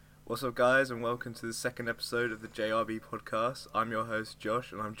What's up, guys, and welcome to the second episode of the JRB podcast. I'm your host,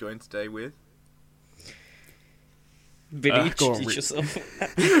 Josh, and I'm joined today with... Billy, go on, introduce Reese.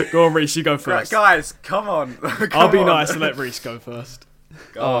 yourself. Go on, Reese, you go first. Guys, come on! I'll be on. nice and let Reese go first.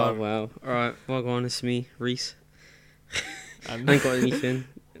 Go Oh, on. wow. Alright, well, go on, it's me, Reese. And I ain't got anything.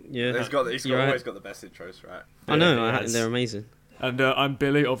 Yeah. He's You're right. always got the best intros, right? I know, Yeah, they're amazing. I'm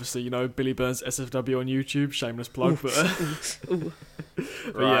Billy, obviously, Billy Burns SFW on YouTube, shameless plug, but Ooh.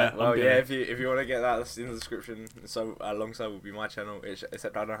 Right, yeah, well, I'm yeah, Billy. if you want to get that, that's in the description. So, alongside will be my channel,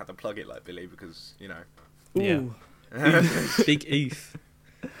 except I don't have to plug it like Billy because, Yeah. Ooh. Big oof.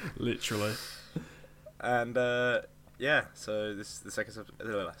 Literally. And, yeah, so this is the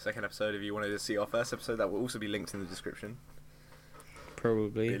second episode. If you wanted to see our first episode, that will also be linked in the description.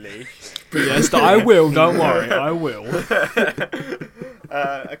 Probably. Billy. Yes, I will, don't worry, I will.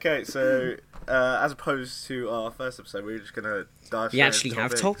 Okay, so as opposed to our first episode, we're just gonna dive straight You actually into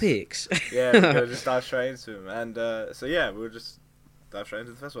have topics. Yeah, we're gonna just dive straight into them, and so yeah, we'll just dive straight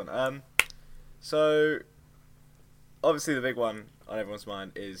into the first one. So obviously the big one on everyone's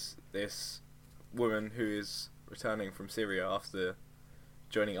mind is this woman who is returning from Syria after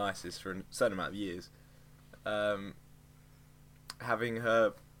joining ISIS for a certain amount of years, having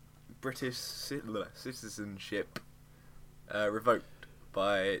her British citizenship revoked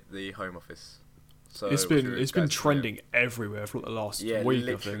by the Home Office. So It's what's been your it's been guys' trending everywhere for the last opinion? week,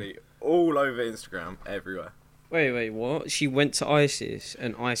 literally I think. all over Instagram, everywhere. Wait, what? She went to ISIS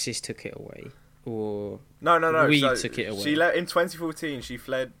and ISIS took it away? Or... No. We so took it away. She in 2014. She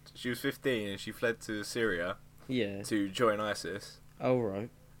fled. She was 15 and she fled to Syria Yeah. to join ISIS. Oh, right.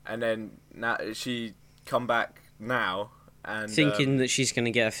 And then now she come back now and Thinking that she's going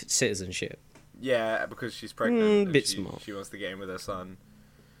to get citizenship. yeah, because she's pregnant. and bit she, smart. She wants to get in with her son.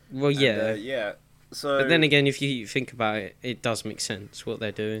 Well, And, yeah. yeah. So But then again, if you think about it, it does make sense what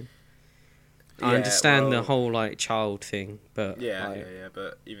they're doing. I yeah, understand the well, whole child thing, but Yeah.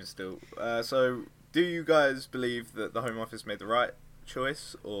 But even still, so do you guys believe that the Home Office made the right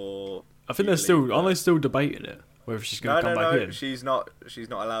choice, or I think you they're believe aren't that- they still debating it, whether she's going to come back in? She's not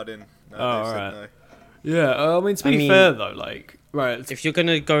allowed in. No, Oh, they said alright. no. Yeah, to be fair though, right, if you're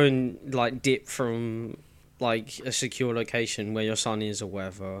gonna go and dip from a secure location where your son is or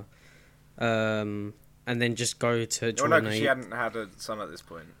whatever, and then just go to Well, join no, because she hadn't had a son at this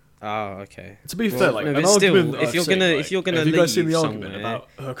point. Oh, okay. to be Well, fair, no, an but still, argument if I've you're seen, gonna- if you're gonna have you guys seen the leave argument somewhere about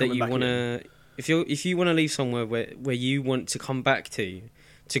her that coming you back in? wanna, if you wanna leave somewhere where you want to come back to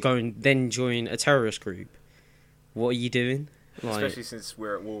go and then join a terrorist group, what are you doing? Especially since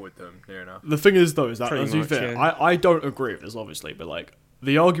we're at war with them, near enough. The thing is, though, is that, Pretty to be much, fair, yeah. I don't agree with this, obviously, but,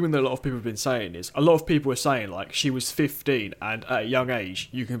 the argument that a lot of people have been saying is, a lot of people are saying, she was 15, and at a young age,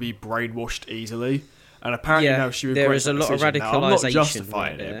 you can be brainwashed easily, and apparently Yeah, now she there regrets is a that lot of decision. Now, I'm not radicalisation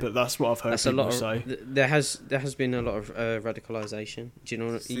justifying right it, there. but that's what I've heard That's a people lot say. of there has been a lot of radicalisation. Do you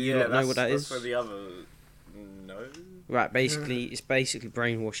know See, you lot know what that that's is? for the other. No. Right, basically, it's basically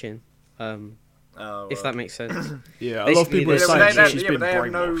brainwashing. Oh, If that makes sense. Yeah, a lot of Basically, people are there's- saying but that she's been but they have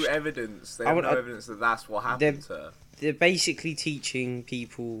no brainwashed. evidence. They I have would- no evidence that that's what happened to her. They're basically teaching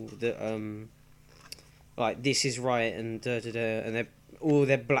people that this is right and and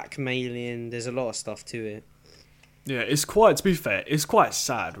they're blackmailing. There's a lot of stuff to it. Yeah, to be fair, it's quite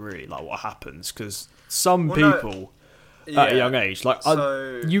sad, really, what happens, because some Well, no, people... At a young age,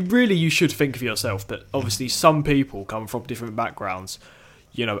 So- you should think for yourself that obviously some people come from different backgrounds,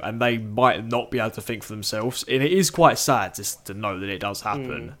 and they might not be able to think for themselves, and it is quite sad just to know that it does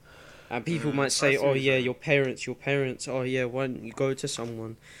happen. And people might I say, see "Oh what you're yeah, saying. your parents. Oh yeah, why don't you go to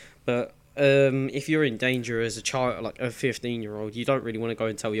someone?" But if you're in danger as a child, like a 15-year-old, you don't really want to go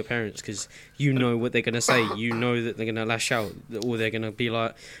and tell your parents because you know what they're gonna say. You know that they're gonna lash out, or they're gonna be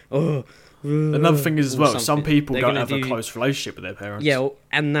like, "Oh." Another thing is as or well, some something. people They're don't gonna have a do- close relationship with their parents. Yeah,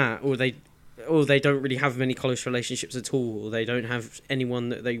 or they don't really have many close relationships at all, or they don't have anyone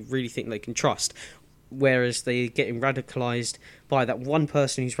that they really think they can trust. Whereas they're getting radicalised by that one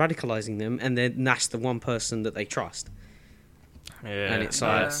person who's radicalising them, and then that's the one person that they trust. Yeah, And it's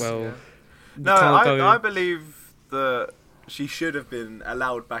Yeah, like, well, yeah. you No, can't go. I believe that she should have been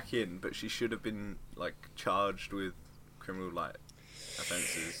allowed back in, but she should have been charged with criminal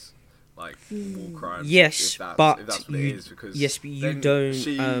offences. War crimes. Yes, if that's but what it you- is, because yes, but you then don't,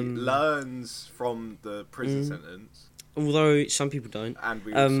 She learns from the prison sentence, Although some people don't. and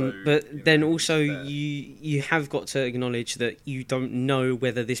we also. But then also there. you have got to acknowledge that you don't know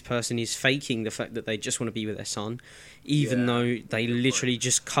whether this person is faking the fact that they just want to be with their son, even Yeah, though they good literally point.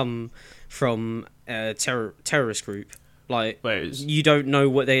 just come from a terrorist group. Wait, it's- You don't know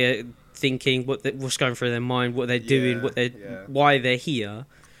what they're thinking, what's going through their mind, what they're doing, Yeah, what they're yeah. why they're here.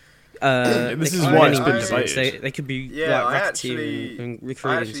 This they is could why be it's been any business. debated. They could be Yeah, like I racketeering and I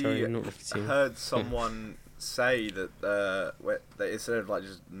recruiting. actually Sorry, not racketeering. heard someone say that instead of like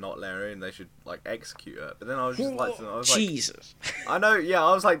just not letting her in, they should like execute her. But then I was just like, Jesus. I know, yeah,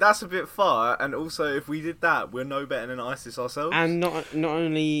 I was like, that's a bit far. And also, if we did that, we're no better than ISIS ourselves. And not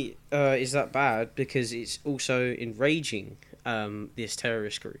only is that bad, because it's also enraging this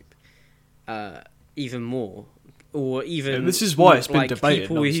terrorist group even more, or even. And this is why it's been like, debated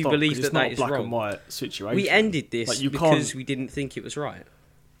people who non-stop, believe 'cause it's that not that a is black wrong. and white situation. We ended this Like, you because can't- we didn't think it was right.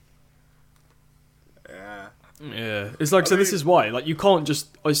 Yeah. Yeah, it's like, so this is why, like, you can't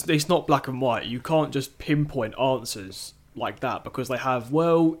just, it's not black and white, you can't just pinpoint answers like that, because they have,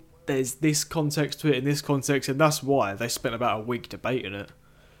 well, there's this context to it, in this context, and that's why they spent about a week debating it,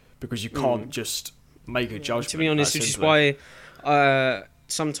 because you can't just make a judgment. To be honest, that which is simply. why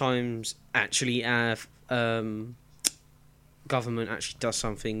sometimes actually our government actually does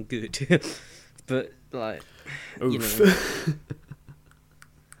something good, but like you Oof. know,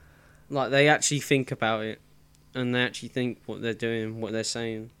 like they actually think about it, and they actually think what they're doing, what they're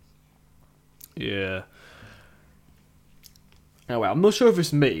saying. Yeah. Anyway, I'm not sure if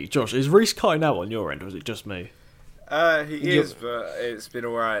it's me. Josh, is Reese cutting out on your end, or is it just me? He You- is, but it's been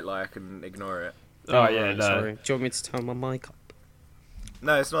alright, like, I can ignore it. Oh, yeah, right, no. Sorry. Do you want me to turn my mic up?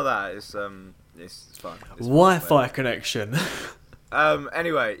 No, it's not that, it's fine. It's fine. Wi-Fi connection.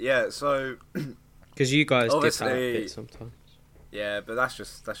 Anyway, yeah, so, Because you guys dip out a Obviously- bit sometimes. yeah, but that's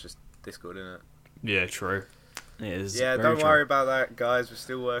just Discord, isn't it? Yeah, true. It is Yeah, very don't true. worry about that, guys, we're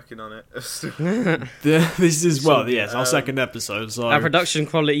still working on it. This is, well, yes, our Um, second episode, so... Our production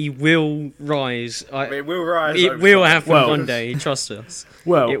quality will rise. I mean, we'll rise It over will time. happen Well- one day. Trust us.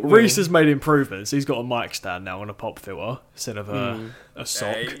 Well, It will. Reese has made improvements. He's got a mic stand now and a pop filter instead of a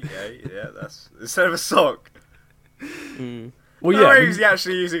sock. Yeah, that's instead of a sock. Mm. Well, No, yeah. he was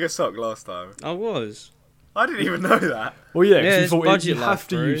actually using a sock last time. I was. I didn't even know that. Well, yeah, Yeah, because it's we thought budget you life, have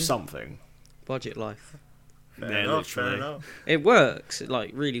to bro. use something. Budget life. Fair Yeah, enough, fair literally. enough. It works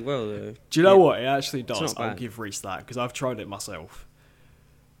like really well though. Do you know Yeah. what? It actually does. not I'll bad. give Reese that because I've tried it myself.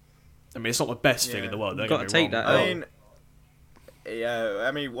 I mean, it's not the best thing Yeah. in the world. Don't Gotta get me take wrong. that I out. mean, yeah,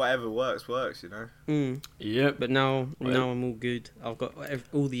 I mean, whatever works, you know. Mm. Yep. But now Well- I'm all good. I've got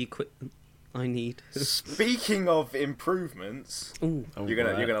all the equipment I need. Speaking of improvements, Ooh. Oh, you're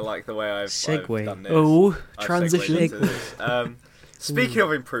right. gonna like the way I've Segue. done this. Oh, I've transition. segued into this. Speaking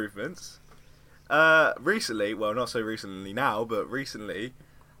of improvements, recently, well, not so recently now, but recently,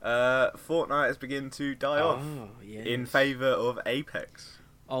 Fortnite has begun to die off yes. in favour of Apex.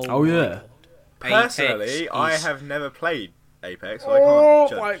 Oh, my yeah. God. Personally, Apex I is- have never played Apex, so I Oh can't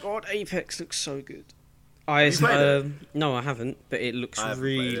judge. my god, Apex looks so good. I Have you played it? no, I haven't, but it looks I haven't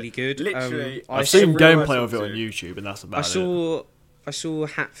played really it. good. Literally, I I've saw- seen everyone gameplay I of it talk on to- YouTube, and that's about I it. saw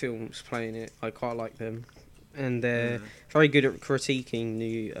Hat Films playing it. I quite like them, and they're very good at critiquing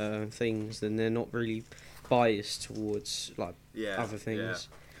new things, and they're not really biased towards like Yeah, other things.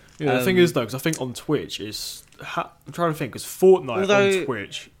 Yeah, the thing is though, because I think on Twitch is I'm trying to think because Fortnite Although- on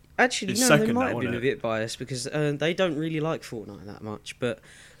Twitch. Actually, It's no, they second might now, have been isn't a it? bit biased because they don't really like Fortnite that much. But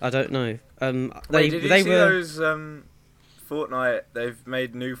I don't know. Wait, They did you they see were those Fortnite? They've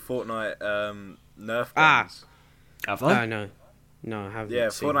made new Fortnite Nerf Ah. guns. Have they? no, I haven't. Yeah,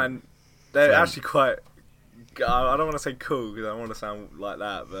 seen Fortnite. They're Fun. actually quite. I don't want to say cool because I don't want to sound like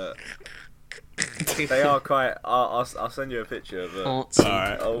that, but them. they are quite. I'll send you a picture. But Artsy.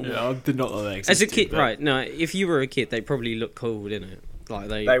 Alright. Oh. Yeah, I did not know they As a existed, kid, but- right? No, if you were a kid, they probably look cool, didn't it? Like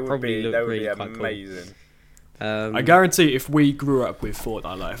they they would probably be. look They would really be quite amazing. cool. I guarantee if we grew up with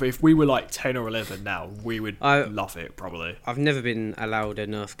Fortnite, like if we were like 10 or 11 now, we would I- love it probably. I've never been allowed a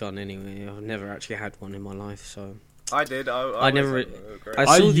Nerf gun anyway. I've never actually had one in my life, so I did. I never- always thought they were great. I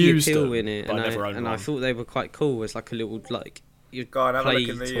I saw the used appeal them, in it, but I and never owned and I one. thought they were quite cool as like a little like you Go on, have a play look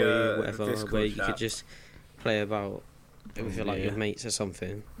in the, toy or the whatever, Discord where you chat. could just play about with your, like Yeah. your mates or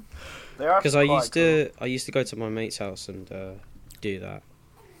something. They are Because I quite used to go to my mate's house and do that.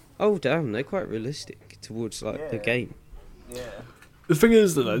 Oh damn, they're quite realistic towards like the Yeah. game. cool. Yeah. The thing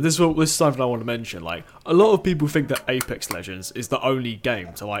is though, this is something I want to mention. Like a lot of people think that Apex Legends is the only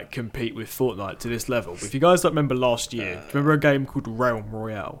game to like compete with Fortnite to this level. But if you guys don't remember last year, do you remember a game called Realm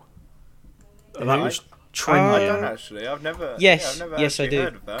Royale? And that Yeah. was I trendy don't actually. I've never. Yes, yeah, I've never yes, I actually do.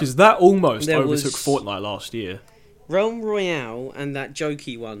 heard of that. because that almost There overtook was- Fortnite last year. Realm Royale and that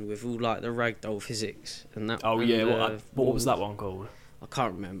jokey one with all like the ragdoll physics and that. Oh and, yeah, what was that one called? I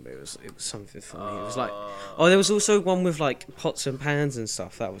can't remember. It was something funny. It was like there was also one with like pots and pans and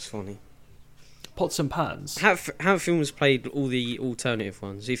stuff. That was funny. pots and pans. Have Films played all the alternative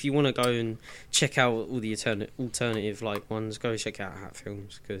ones. If you want to go and check out all the alternative like ones, go check out Hat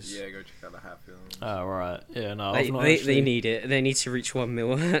Films because Yeah, go check out the Hat Films. Oh right, yeah, no, they, I've not they, actually... they need it. They need to reach 1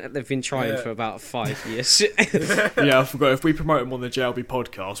 mil. They've been trying for about 5 years. Yeah, I forgot. If we promote them on the JLB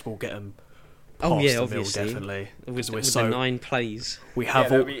podcast, we'll get them. Oh yeah, the mil, obviously. definitely. With we're the 9 plays. We have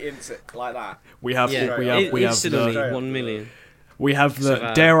they'll all. be into like that. We have. Yeah, We have instantly the. 1 million. We have the.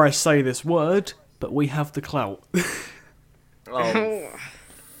 So, dare I say this word? But we have the clout. Oh,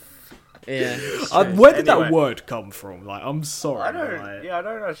 Yeah. Where did that Anyway. word come from? Like, I'm sorry. I don't. like- Yeah, I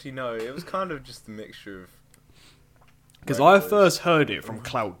don't actually know. It was kind of just a mixture of. Because Right, I boys. first heard it from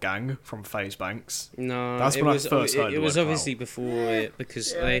Clout Gang from FaZe Banks. No, That's it when I was, first heard it the was word obviously before it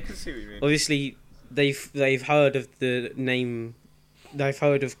because Yeah, I can see what you mean. obviously they've heard of the name. They've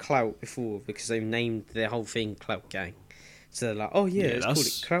heard of Clout before because they've named their whole thing Clout Gang. So they're like, oh yeah, Yeah, let's call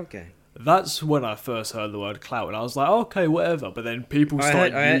that's- it Clout Gang. That's when I first heard the word clout, and I was like, okay, whatever. But then people I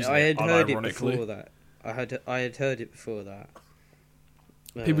started had using heard it unironically. before that. I had heard it before that.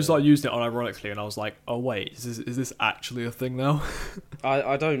 People started using it unironically, and I was like, oh wait, is this actually a thing now?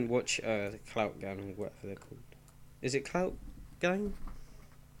 I don't watch Clout Gang or whatever they're called. Is it Clout Gang?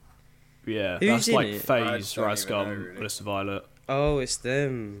 Yeah, Who's that's in like it? FaZe, I don't even know, Rascum, really. Melissa Violet, Oh, it's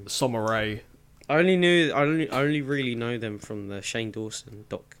them. Sommeray. I only really know them from the Shane Dawson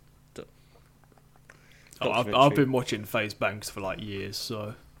doc. Oh, I've documentary. been watching FaZe Banks for like years,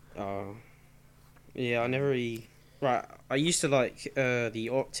 so Oh, yeah. I never really. Right, I used to like the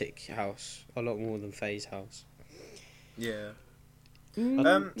Optic House a lot more than FaZe House. Yeah. Don't yeah,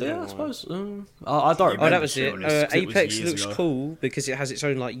 know I why. suppose. I don't remember. Oh, that was to be it. honest, 'cause it was Apex years looks ago. cool because it has its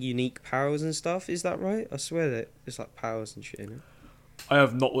own like unique powers and stuff. Is that right? I swear that there's like powers and shit in it. I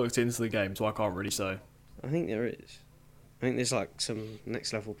have not looked into the game, so I can't really say. I think there is. I think there's like some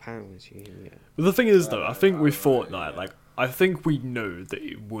next level powers you can get. But the thing is, though, I think with Fortnite, like, I think we knew that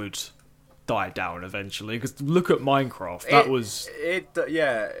it would die down eventually. Because look at Minecraft. That was.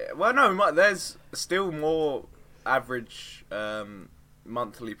 Yeah. Well, no, there's still more average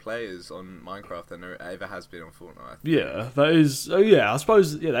monthly players on Minecraft than there ever has been on Fortnite. Yeah, that is. Yeah, I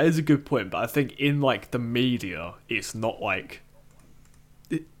suppose. Yeah, that is a good point. But I think in like the media, it's not like.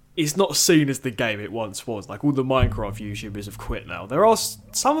 It's not seen as the game it once was. Like all the Minecraft YouTubers have quit now. There are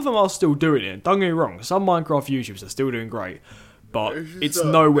some of them are still doing it. Don't get me wrong. Some Minecraft YouTubers are still doing great, but it's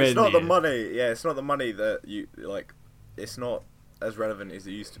nowhere It's not near. the money. Yeah, it's not the money that you like. It's not as relevant as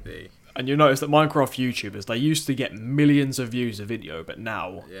it used to be. And you notice that Minecraft YouTubers, they used to get millions of views a video, but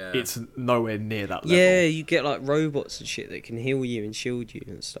now Yeah. it's nowhere near that level. Yeah, you get like robots and shit that can heal you and shield you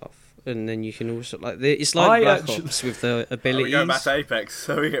and stuff. And then you can also like it's like Black Ops with the We're abilities. going back to Apex,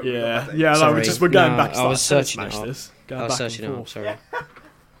 so we get Yeah, back to yeah, Apex. no, Sorry. we're going No, back to I that. was searching Smash it up. this. Going I was back and searching it up. forth.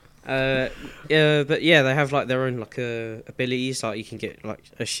 Sorry. Yeah, but yeah, they have like their own like abilities. Like you can get like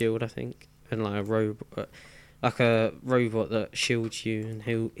a shield, I think, and like a robot that shields you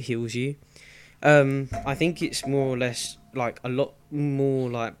and heals you. I think it's more or less like a lot more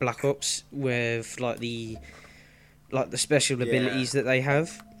like Black Ops with like the special Yeah. abilities that they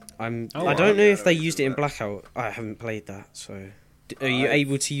have. I don't right. know Yeah, if they I used it in that. Blackout. I haven't played that, so are you I've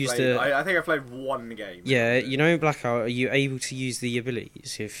able to use played- the? I think I played one game. Yeah, you know in Blackout, are you able to use the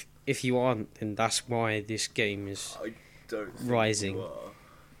abilities? If you aren't, then that's why this game is. I don't think Rising. you are.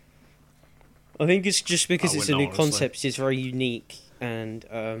 I think it's just because I it's a new wouldn't know, honestly. concept. It's very unique, and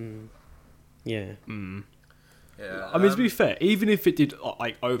yeah. Mm. Yeah. I mean, to be fair, even if it did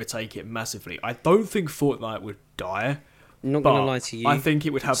like overtake it massively, I don't think Fortnite would die. I'm not But gonna lie to you. I think it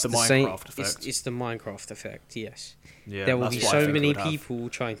would have it's the same- Minecraft effect. It's the Minecraft effect. Yes. Yeah, There will that's be what I so think it many would have. people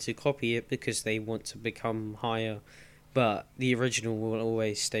trying to copy it because they want to become higher, but the original will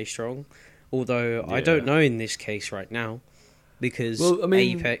always stay strong. Although I Yeah. don't know in this case right now, because Well, I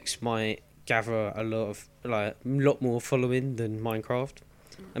mean- Apex might gather a lot more following than Minecraft.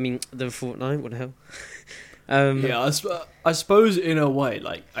 I mean, than Fortnite. What the hell? Yeah, I suppose in a way,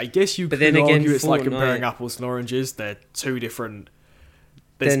 like I guess you But could then again, argue it's like Fortnite- comparing apples and oranges. They're two different.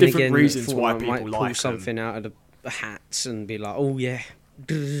 There's Then different again, reasons why Fortnite people might pull like something out of the hats and be like, "Oh yeah,"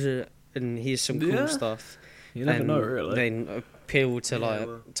 and here's some cool Yeah. stuff. them. You never and know, really. Then appeal to Yeah, like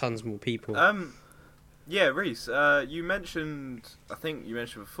well. tons more people. Yeah, Reese. You mentioned. I think you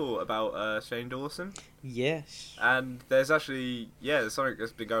mentioned before about Shane Dawson, Yes. and there's actually there's something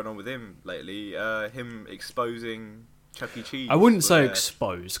that's been going on with him lately. Him exposing Chuck E. Cheese. I wouldn't say where-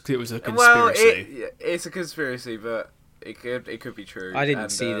 exposed because it was a Well, conspiracy. it's a conspiracy, but it could be true. I didn't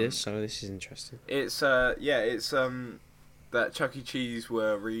and, see this, so this is interesting. It's that Chuck E. Cheese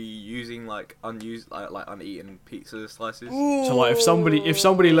were reusing like unused, like uneaten pizza slices. So like if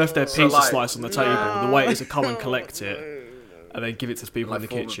somebody left their So, pizza like, slice on the table, the waiters would come and collect it and then give it to the people Like in the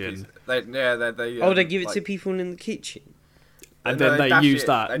former kitchen, pizza. They they give it like, to people in the kitchen. and no, then they dash use it-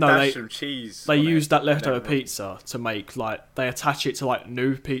 that. They No, dash they some cheese. they on use it that and leftover everything. pizza to make like they attach it to like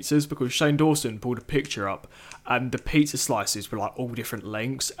new pizzas because Shane Dawson pulled a picture up and the pizza slices were like all different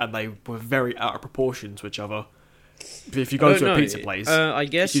lengths and they were very out of proportion to each other. If you go to a pizza place, I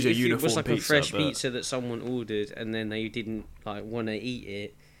guess it's usually if a it was uniform like pizza, a fresh but- pizza that someone ordered and then they didn't like want to eat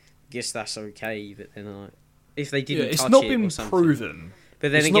it, guess that's okay. But then like, if they yeah, didn't it's touch not it been or something. proven.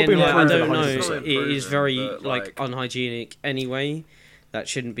 But then It's not again, been I proven don't know. 100%. It is very But, like unhygienic anyway. That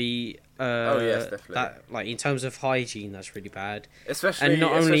shouldn't be. Yes, definitely. That like in terms of hygiene, that's really bad. Especially And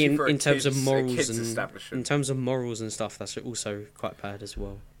not only especially for a in terms of kids- a morals kids and in establishment. terms of morals and stuff, that's also quite bad as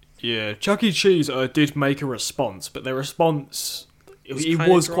well. Yeah, Chuck E. Cheese did make a response, but their response it kinda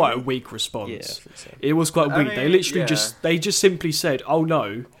was dry. quite a weak response. Yeah, I think so. It was quite I weak. They mean, literally yeah. just simply said, "Oh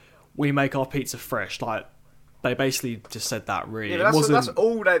no, we make our pizza fresh." Like they basically just said that. Really, Yeah, it but wasn't.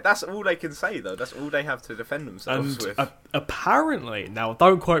 that's all they can say though. That's all they have to defend themselves And with. apparently, now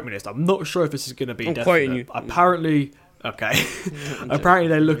don't quote me this. I'm not sure if this is going to be I'm definite. quoting you. Apparently, okay. I'm Apparently,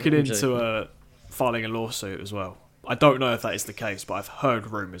 they're looking I'm into joking. filing a lawsuit as well. I don't know if that is the case, but I've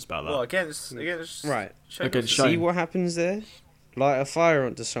heard rumours about that. well, against Right. Shane Against Dawson. Shane. See what happens there? Light a fire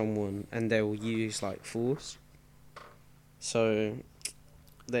onto someone and they'll use like force. So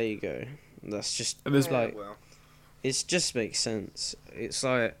there you go. That's just And there's like well. it just makes sense. It's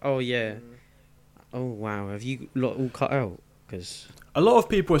like, oh yeah, oh wow, have you lot all cut out? Because A lot of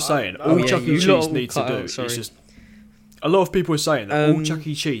people are saying no. all Oh, yeah, Chuck E. you lot Cheese all need to cut do out, is sorry. just. A lot of people are saying that all Um, Chuck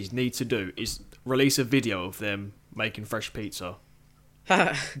E. Cheese need to do is release a video of them making fresh pizza.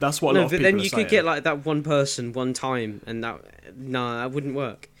 That's what a lot no, of but people then are you saying. could get like that one person one time, and that wouldn't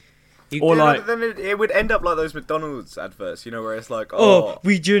work. You, Or Yeah, like- but then it would end up like those McDonald's adverts, you know, where it's like, oh,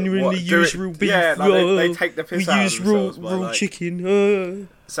 we genuinely what, do use it- real beef. Yeah, like they take the we piss out use of raw themselves by like, chicken.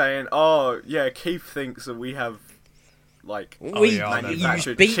 saying, "Oh, yeah, Keith thinks that we have like We yeah, I know. use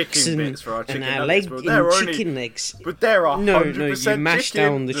manufactured beaks chicken bits for our and chicken our nuggets, leg but in they're only, chicken legs. but they're No, 100% you mash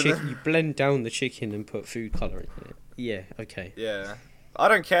chicken." down the chicken. You blend down the chicken and put food coloring in it. Yeah, okay. Yeah, I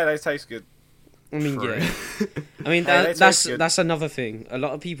don't care. They taste good. I mean, True. yeah. I mean, Hey, they taste good. that's another thing. A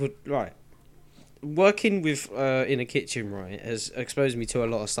lot of people, right, working with in a kitchen, right, has exposed me to a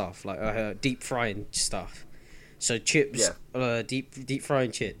lot of stuff, like deep frying stuff. So chips, deep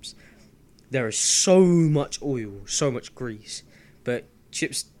frying chips. There is so much oil, so much grease, but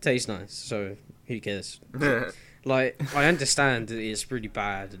chips taste nice. So who cares? Like, I understand that it's really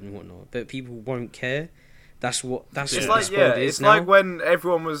bad and whatnot, but people won't care. That's what It's what like this world is it's now. like when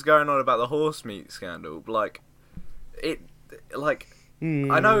everyone was going on about the horse meat scandal. Like,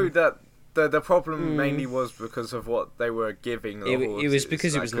 I know that the problem mainly was because of what they were giving the It horses. was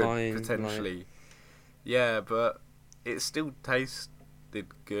because it that was could lying, potentially. Yeah, but it still tasted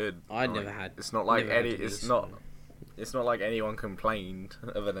good. I Like, never had. It's not like never had any. to do It's this. not. It's not like anyone complained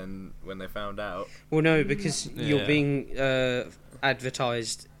other than when they found out. Well, no, because you're Yeah. being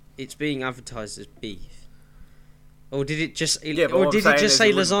advertised. It's being advertised as beef. Or did it just? Yeah, but or what I'm did it saying just is say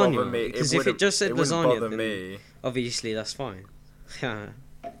it wouldn't bother lasagna? me. Because if it wouldn't- just said it wouldn't lasagna, bother then me. obviously that's fine. I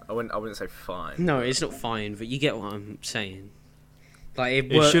wouldn't say fine. No, it's not fine, but you get what I'm saying. Like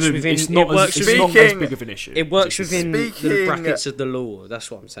it It works shouldn't. within. It's not. It works It's within. not as Speaking- big of an issue. It works Just- within the Speaking- brackets of the law.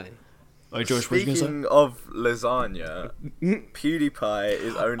 That's what I'm saying. Oh, George, what were you gonna say? Speaking of lasagna, PewDiePie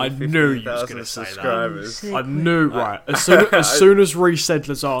is only I knew you was 15,000 gonna say that. subscribers. I knew, right. As soon as Reese said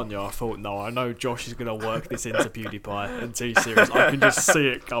lasagna, I thought, no, I know Josh is going to work this into PewDiePie and T-Series. I can just see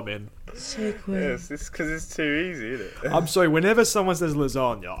it coming. Yes, it's because it's too easy, isn't it? I'm sorry, whenever someone says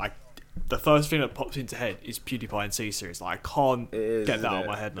lasagna, the first thing that pops into head is PewDiePie and T-Series. Like, I can't It is, get that isn't out of it?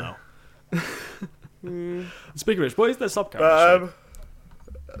 my head now. Speaking of which, what is their subcount? But actually?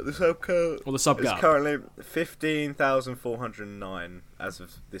 the subcode Or the is subgap? currently 15,409 as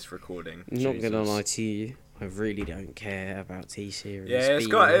of this recording. Not gonna Jesus. lie to you, I really don't care about T Series. Yeah, it's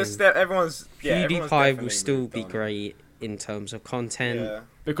got. It's everyone's. Yeah, everyone's PewDiePie definitely will still moved be on. great in terms of content. Yeah.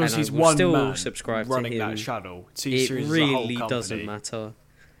 Because and I he's will one still man subscribe to running him. that channel. It T-Series is a whole really company. doesn't matter.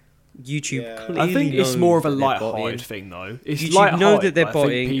 YouTube Yeah. clearly I think it's knows more of a that they're light-hearted botting. thing, though. It's YouTube light-hearted, know that they're but I think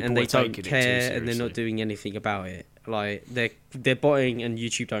botting people and they are don't taking it too care and they're seriously. not doing anything about it. Like they're botting and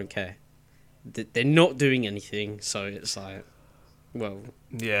YouTube don't care. They're not doing anything, so it's like, well,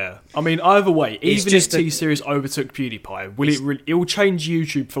 Yeah, I mean, either way, It's even if just a- T-Series overtook PewDiePie, will it? It will change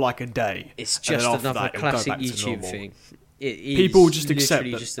YouTube for like a day. it's And then just after another that, it'll go classic back to YouTube normal. thing. It is People just accept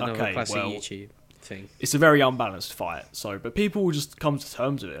literally that, just another okay, classic well, YouTube. thing. It's a very unbalanced fight. So, but people will just come to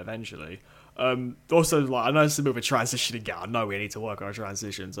terms with it eventually. Also, like, I know it's a bit of a transition again. I know we need to work on our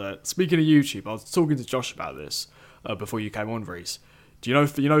transitions. Speaking of YouTube, I was talking to Josh about this before you came on, Reese. Do you know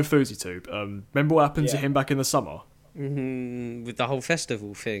FouseyTube? Remember what happened to him back in the summer? With the whole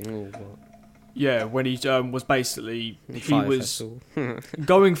festival thing, or what? Yeah, when he was basically Fire festival.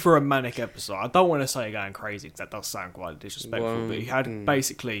 going through a manic episode. I don't want to say going crazy because that does sound quite disrespectful, but he was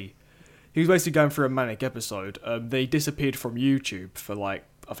basically going through a manic episode. They disappeared from YouTube for like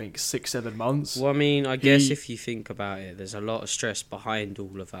I think 6-7 months. Well, I mean, I guess if you think about it, there's a lot of stress behind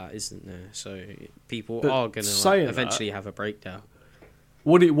all of that, isn't there? So people are going to eventually have a breakdown.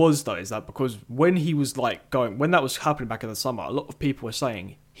 What it was though is that because when he was when that was happening back in the summer, a lot of people were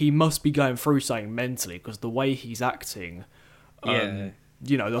saying he must be going through something mentally because the way he's acting,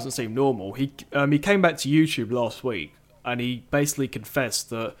 doesn't seem normal. He came back to YouTube last week and he basically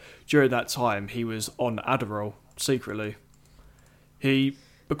confessed that during that time he was on Adderall secretly.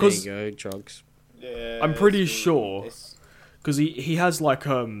 Because there you go, drugs. Yeah, I'm pretty sure because he has I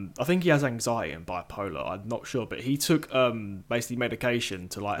think he has anxiety and bipolar. I'm not sure, but he took basically medication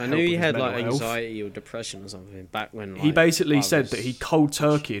to I help knew with he his had mental health. anxiety or depression or something back when. He basically said that he cold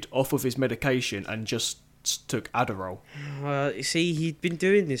turkeyed off of his medication and just took Adderall. See, he'd been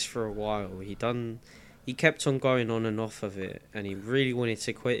doing this for a while. He kept on going on and off of it, and he really wanted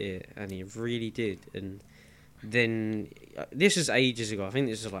to quit it, and he really did. And then this was ages ago. I think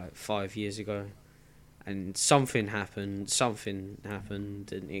this was like 5 years ago. And something happened,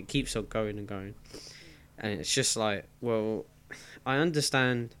 and it keeps on going and going. And it's just like, well, I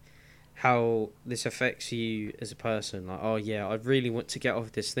understand how this affects you as a person. Like, oh yeah, I really want to get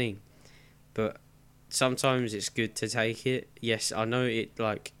off this thing. But sometimes it's good to take it. Yes, I know it,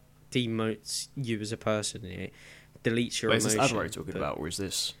 like, demotes you as a person. It deletes your emotion. Is this Adderall you're talking about, or is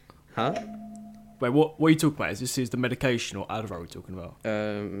this... Huh? Wait, what are you talking about? Is the medication or Adderall you're talking about?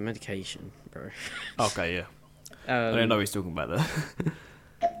 Medication, bro. Okay, yeah. I didn't know he's talking about that.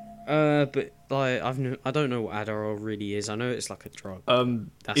 But like I don't know what Adderall really is. I know it's like a drug.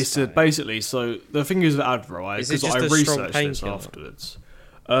 It's basically so the thing is with Adderall, because I researched this afterwards.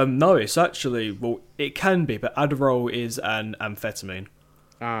 No, it's actually it can be, but Adderall is an amphetamine.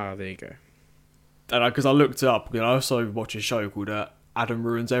 Ah, there you go. And because I looked it up, I also watch a show called Adam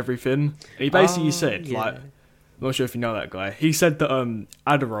Ruins Everything. And he basically said, I'm not sure if you know that guy. He said that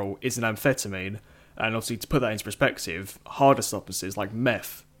Adderall is an amphetamine, and obviously to put that into perspective, harder substances like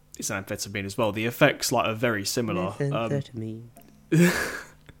meth is an amphetamine as well. The effects are very similar. Methamphetamine.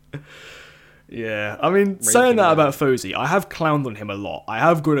 Yeah, I mean, saying that about Fousey, I have clowned on him a lot. I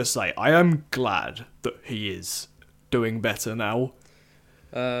have got to say, I am glad that he is doing better now.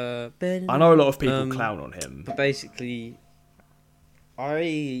 I know a lot of people clown on him. But basically,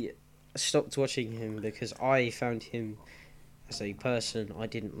 I stopped watching him because I found him as a person, I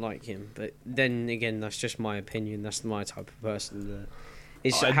didn't like him. But then again, that's just my opinion. That's my type of person.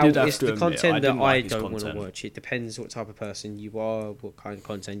 It's the content that I don't want to watch. It depends what type of person you are, what kind of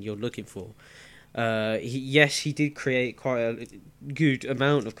content you're looking for. He did create quite a good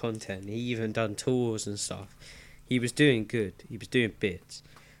amount of content. He even done tours and stuff. He was doing good. He was doing bits.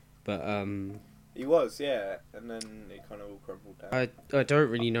 But he was, yeah, and then it kind of all crumbled down. I don't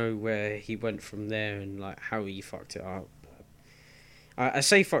really know where he went from there and like how he fucked it up. I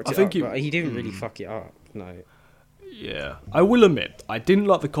say fucked it up, but he didn't really fuck it up. No. Yeah, I will admit I didn't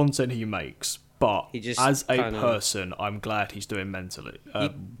like the content he makes, but as a person, I'm glad he's doing mentally.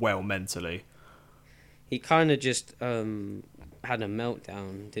 He kind of just had a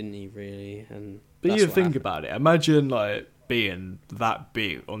meltdown, didn't he? Really, but you think about it. Imagine like being that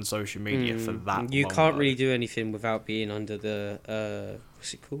big on social media for that. You can't really do anything without being under the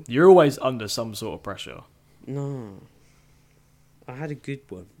what's it called? You're always under some sort of pressure. No, I had a good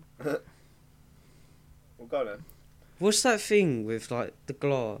one. Well, go then. What's that thing with like the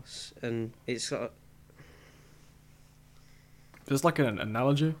glass and it's like? There's like an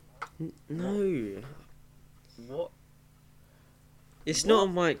analogy. No. What? It's not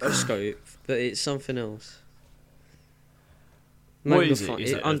a microscope, but it's something else. What is it?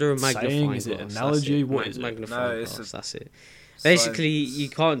 Is it under a magnifying glass? Is it an analogy? What is it? Magnifying glass. That's it. Basically, you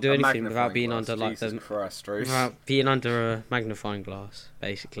can't do anything without being under without being under a magnifying glass.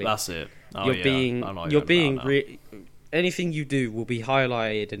 Basically, that's it. Anything you do will be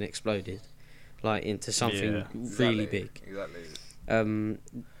highlighted and exploded, like into something really big. Exactly. And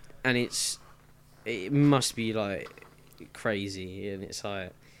it must be like crazy, and it's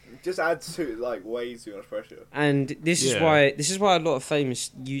like. It just adds to like way too much pressure. And this is why a lot of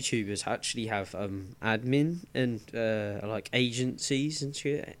famous YouTubers actually have admin and like agencies and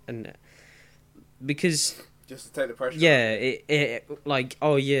shit. And because Just to take the pressure. yeah, it like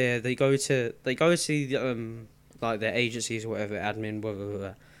oh yeah, they go to like their agencies or whatever, admin, blah blah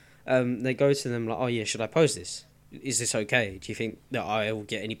blah. They go to them like, oh yeah, should I post this? Is this okay? Do you think that I will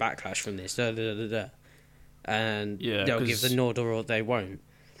get any backlash from this? Da, da, da, da. And Yeah, they'll give 'cause- the nod or they won't.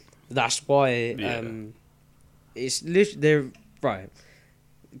 That's why Yeah. they're right.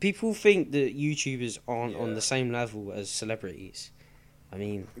 People think that YouTubers aren't on the same level as celebrities. I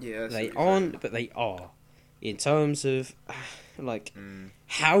mean, Yeah, they aren't, but they are. In terms of like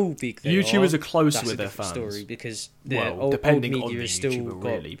how big they YouTubers are closer that's with a their different fans. story because the Well, old depending on media the is still YouTuber, got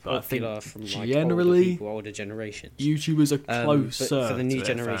really, but I think popular from like older generally, people, older generations. YouTubers are But closer for the new to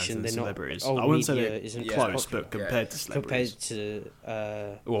generation, their fans they're than not. celebrities. Old I wouldn't say media they're isn't Yeah. close, popular but compared to celebrities, compared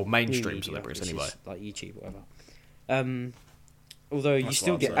to well, new mainstream media, celebrities which anyway. is like YouTube, whatever. Although you That's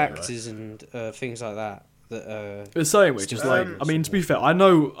still what I'm get saying, actors and things like that It's saying which is like, I mean, to be fair, I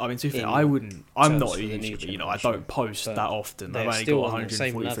know. I mean, to be fair, in I wouldn't. I'm terms not a for the new YouTuber. You know, I generation, don't post but that often. I've they're only still got on the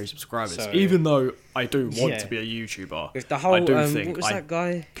same 143 level, subscribers. so- Even though I do want Yeah. to be a YouTuber, with the whole. I do what think was I that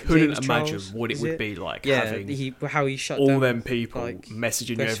guy? couldn't James imagine Charles, what it is would be like Yeah, having how he shut all down, them people like,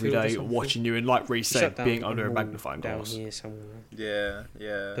 messaging you every Westfield or day, something. watching you, and like Reece He shut said, down being under a mall magnifying down glass. here somewhere. Yeah,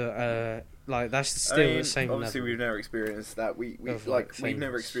 yeah. But like that's still I mean, the same obviously level. we've never experienced that. We of, we've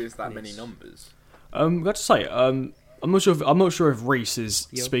never experienced that many famous. numbers. Got to say, I'm not sure if Reece is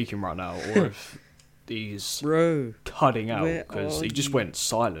Yo. speaking right now or if he's Bro, cutting out where because are he just you? went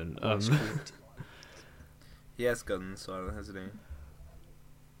silent. what's called? He has gone silent, hasn't he?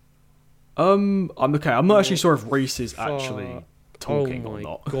 I'm okay. I'm not actually sure if Reece is actually Oh talking my or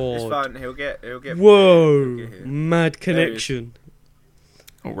not. It's god! fine. He'll get. Whoa, He'll get here. mad There he is. connection,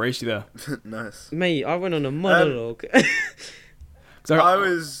 Oh, Reece, you there? Nice. mate. I went on a monologue.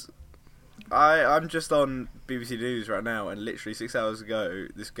 'Cause I'm just on BBC News right now, and literally 6 hours ago,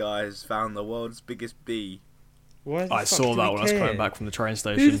 this guy has found the world's biggest bee. Why the I fuck saw do that we when I was coming care? back from the train Who the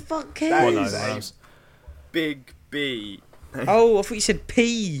station. fuck That Well, cares? no, is when I a- was- Big bee. Oh, I thought you said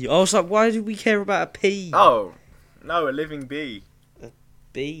pea. I was like, why do we care about a pea? Oh, no, a living bee.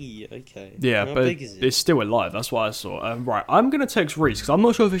 Bee. Okay. Yeah, How but big is it? it's still alive. That's what I saw. Right, I'm gonna text Reece because I'm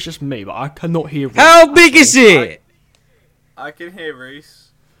not sure if it's just me, but I cannot hear. Reece How at big all. is it? I can hear Reese.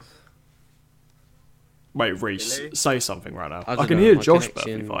 Wait, Reece, Really? say something right now. I I don't can know, hear my Josh perfectly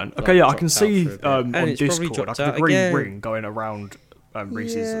connection, fine. like, Okay, yeah, I dropped can out see for a bit. on And it's probably Discord. I dropped can out the green again. ring going around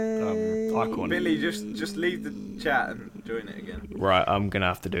Reese's icon. Billy, just leave the chat and join it again. Right, I'm gonna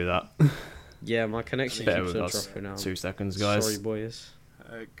have to do that. Yeah, my connection Bear keeps with on us. dropping out. 2 seconds, guys. Sorry, boys.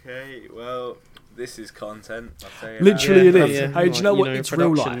 Okay, well, this is content. I'll tell you Literally that. it is. Hey, do you know what? It's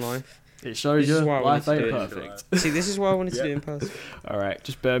real production life. It shows This is you why I life wanted to ain't do it. perfect. See, this is why I wanted to Yeah. do it in person. All right,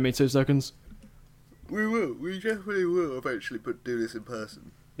 just bear me 2 seconds. We will. We definitely will eventually do this in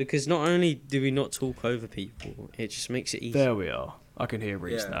person. Because not only do we not talk over people, it just makes it easy. There we are. I can hear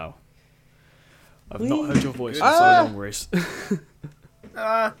Reece Yeah. now. I've not heard your voice in Good. so long, Reece.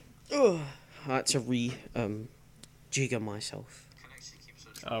 Ah, Ugh. I had to jigger myself.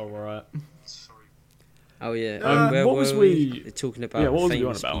 Oh, right. Oh yeah. What where was were we- talking about? Yeah, what was we on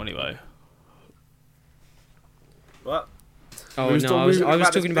famous about people. anyway? what? Oh We was no, talking- I was we were I was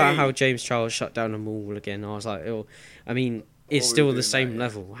about this talking about bee. how James Charles shut down a mall again. I was like, oh, I mean, it's What were still we the doing same there?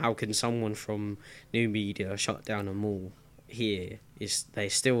 level. How can someone from new media shut down a mall here? Is they're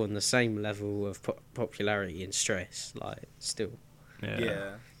still on the same level of popularity and stress? Like still.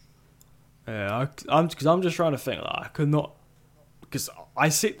 Yeah. Yeah, I'm just trying to think. Like, I could not, because I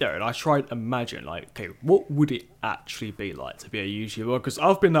sit there and I try to imagine, like, okay, what would it actually be like to be a YouTuber? Because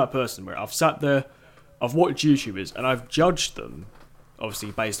I've been that person where I've sat there, I've watched YouTubers and I've judged them,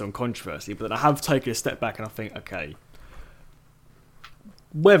 obviously based on controversy, but then I have taken a step back and I think, okay,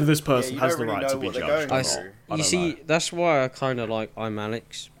 whether this person you has don't the really right know to be what they're judged or going not, through. I You don't see, know. that's why I kind of like I'm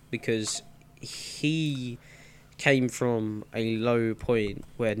Alex, because he came from a low point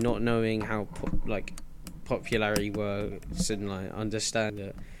where not knowing how popularity works and like understand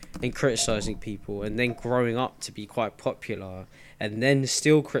it and criticizing people, and then growing up to be quite popular and then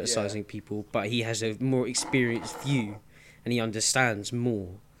still criticizing people, but he has a more experienced view and he understands more.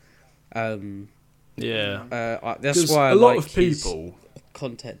 Yeah. That's 'Cause why I a lot like of his people,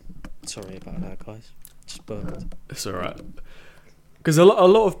 content. Sorry about that, guys. Just burned. it's alright. Because a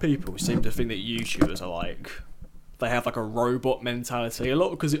lot of people seem to think that YouTubers are like, they have like a robot mentality.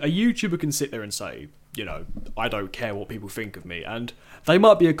 Because a YouTuber can sit there and say, you know, I don't care what people think of me, and they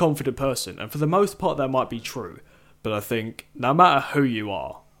might be a confident person, and for the most part that might be true. But I think no matter who you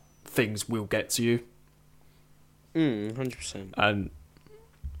are, things will get to you, 100%. and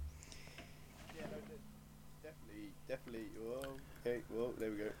Definitely. Well, okay, well, there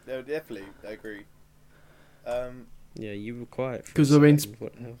we go. no, definitely, I agree. Yeah, you were quiet. For 'Cause, a I mean, second.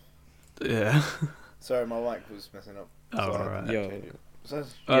 What the hell? Yeah. Sorry, my mic was messing up. Oh, So I had to alright. Yo. change it. So,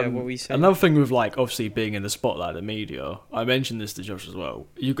 Yeah, what were you saying? Another thing with like obviously being in the spotlight of the media, I mentioned this to Josh as well.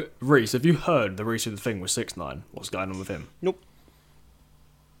 Reese, have you heard the recent thing with 6ix9ine? What's going on with him? Nope.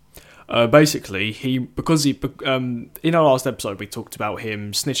 Basically, in our last episode we talked about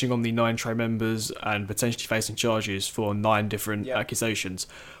him snitching on the 9 Trey members and potentially facing charges for 9 different accusations.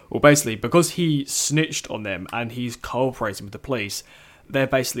 Well, basically, because he snitched on them and he's cooperating with the police, they're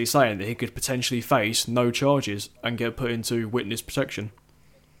basically saying that he could potentially face no charges and get put into witness protection.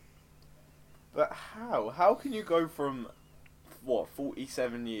 but how? How can you go from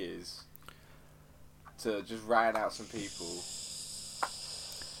 47 years to just ratting out some people?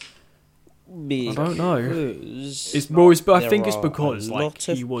 I don't know. Because But I think it's there are because a like lot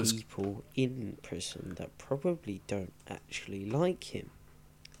he of was. people in prison that probably don't actually like him,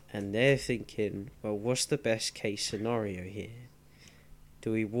 and they're thinking, well, what's the best case scenario here?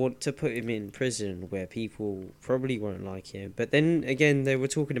 Do we want to put him in prison where people probably won't like him? But then again, they were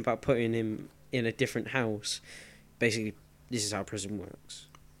talking about putting him in a different house. Basically, this is how prison works.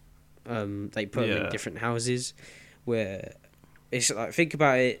 They put him in different houses where it's like, think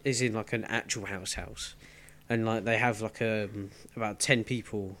about it as in like an actual house, and like they have like about 10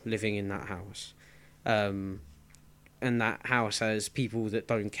 people living in that house, and that house has people that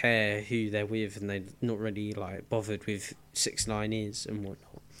don't care who they're with, and they're not really like bothered with 6ix9ine is and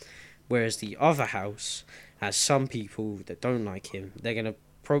whatnot. Whereas the other house has some people that don't like him. They're gonna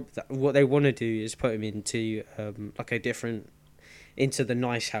what they want to do is put him into like a different, into the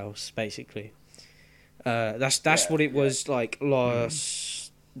nice house basically. That's what it was like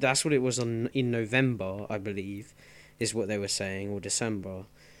last. That's what it was in November, I believe, is what they were saying, or December,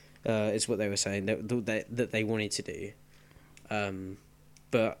 is what they were saying that they wanted to do.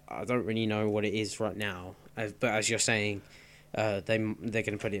 But I don't really know what it is right now. But as you're saying, they're going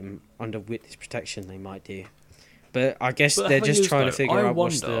to put him under witness protection. They might do, but I guess they're just trying to figure out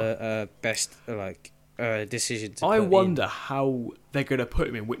what's the best decision to I put wonder in. how they're going to put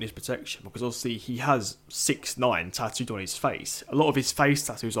him in witness protection, because obviously he has 6ix9ine tattooed on his face. A lot of his face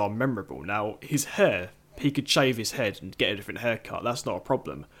tattoos are memorable. Now, his hair, he could shave his head and get a different haircut. That's not a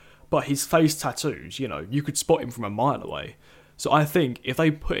problem. But his face tattoos, you could spot him from a mile away. So I think if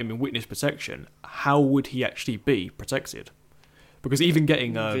they put him in witness protection, how would he actually be protected? Because even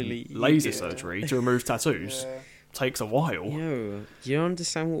getting laser surgery to remove tattoos takes a while. Yo, do you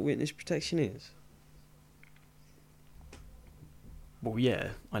understand what witness protection is? Well, yeah,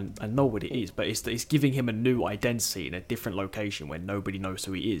 I know what it is, but it's giving him a new identity in a different location where nobody knows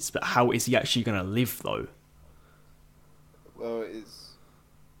who he is. But how is he actually going to live, though? Well, it's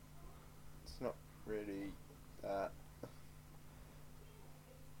not really that.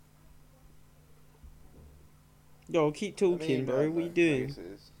 Yo, keep talking, bro. What are you doing?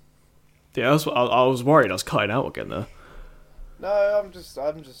 Yeah, that's what I was worried I was cutting out again there. No, I just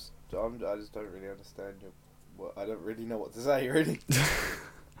don't really understand I don't really know what to say, really.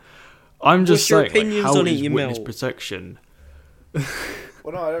 I'm just What's your saying, opinions how on it, is you witness Mel? protection? Well,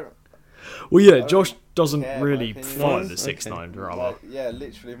 no, I don't. Well, yeah, I Josh don't doesn't care, really my opinion follow is- the Okay. 6ix9ine drama. Like, yeah,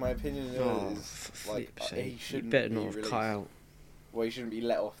 literally, my opinion is For like flip's he sake. You shouldn't better be not have released. cut out. Well, he shouldn't be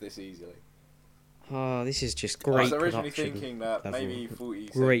let off this easily. Oh, this is just I great was originally production. thinking that level. maybe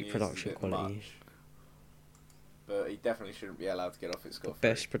 47 Great years production is a bit quality. much, but he definitely shouldn't be allowed to get off it scot-free.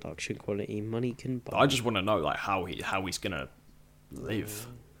 Best production quality money can buy. I just want to know like how he's gonna live.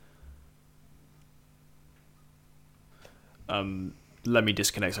 Let me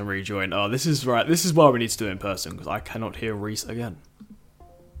disconnect and rejoin. Oh, this is right. This is why we need to do it in person, because I cannot hear Reese again.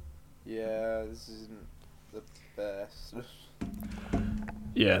 Yeah, this isn't the best.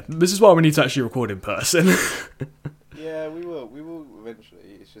 Yeah, this is why we need to actually record in person. Yeah, we will eventually.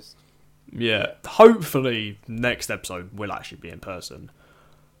 It's just Yeah, hopefully next episode will actually be in person.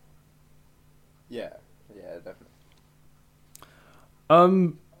 yeah, definitely.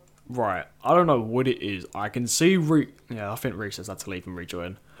 Right. I don't know what it is. I can see I think Reese has had to leave and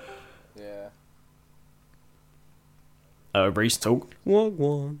rejoin. Yeah. Reese, talk.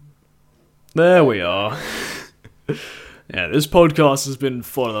 One. There we are. Yeah, this podcast has been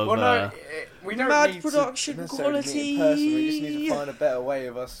full of. Well, no, we don't Mad need production to necessarily meet in person. We just need to find a better way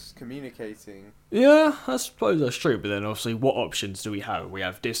of us communicating. Yeah, I suppose that's true. But then, obviously, what options do we have? We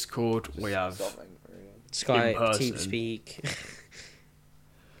have Discord. Just We have. something, really. Skype, person. TeamSpeak.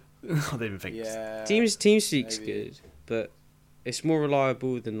 I didn't even think. Yeah. TeamSpeak's maybe. good, but it's more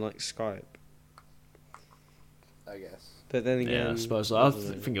reliable than like Skype. I guess. But then again, Yeah, I suppose. I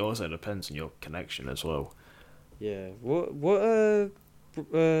think it also depends on your connection as well. Yeah. What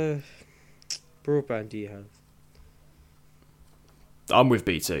broadband do you have? I'm with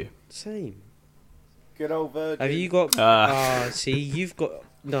BT. Same. Good old Virgin. Have you got? See, you've got.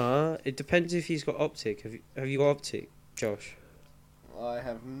 No, it depends if he's got optic. Have you got optic, Josh? I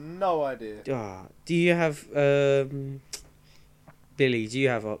have no idea. Do you have Billy? Do you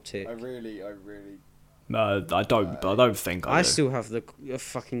have optic? I really. No, I don't. But I don't think I do. still have the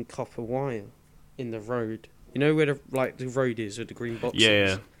fucking copper wire in the road. You know where the road is with the green boxes.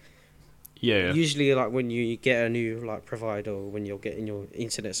 Yeah. Usually, like when you get a new provider or when you're getting your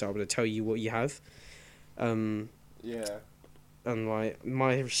internet set up, to tell you what you have. Yeah. And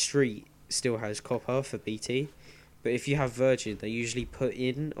my street still has copper for BT, but if you have Virgin, they usually put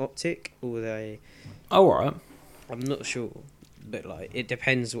in optic, or they. Oh, alright. I'm not sure, but it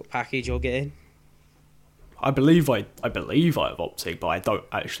depends what package you're getting. I believe I have optic, but I don't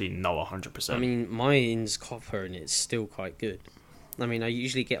actually know 100%. I mean, mine's copper and it's still quite good. I mean, I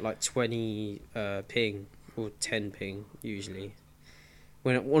usually get 20 ping or 10 ping usually.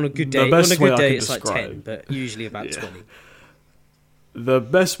 When on a good day, it's like 10, but usually about 20. The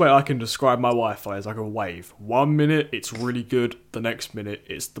best way I can describe my Wi-Fi is like a wave. 1 minute it's really good, the next minute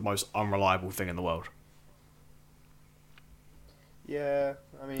it's the most unreliable thing in the world. Yeah,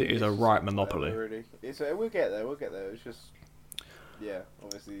 I mean, it is a right monopoly. Really. We'll get there. It's just, yeah,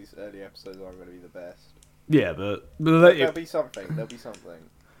 obviously these early episodes aren't going to be the best. Yeah, but there'll be something.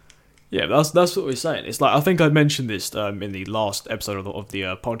 Yeah, that's what we're saying. It's like, I think I mentioned this in the last episode of the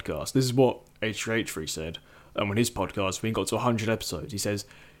podcast. This is what H3H3 said on his podcast when he got to 100 episodes. He says,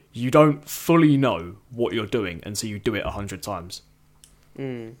 you don't fully know what you're doing until you do it 100 times.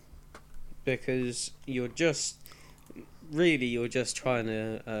 Because you're just trying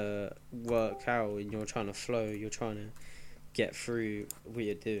to work out, and you're trying to flow, you're trying to get through what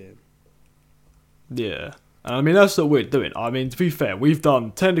you're doing. Yeah. And I mean, that's what we're doing. I mean, to be fair, we've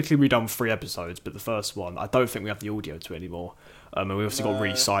done 3 episodes, but the first one, I don't think we have the audio to anymore. And we obviously got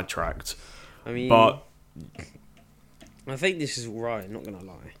really sidetracked. I mean, but I think this is alright, not gonna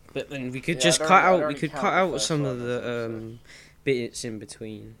lie. But then we could just cut out some of the bits in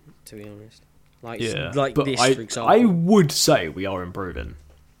between, to be honest. But this, for example. I would say we are improving.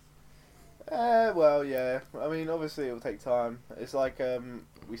 Well, yeah. I mean, obviously it will take time. It's like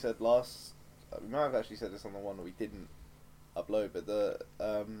we said last. We might have actually said this on the one that we didn't upload, but the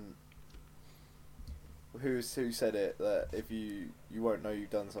who said it, that if you won't know you've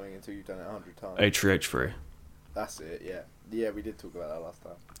done something until you've done it 100 times. H3H3. That's it. Yeah, we did talk about that last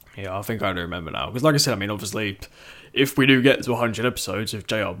time. Yeah, I think I do remember now. Because like I said, I mean, obviously, if we do get to 100 episodes of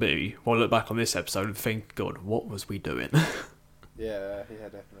JRB, we'll look back on this episode and think, God, what was we doing? Yeah,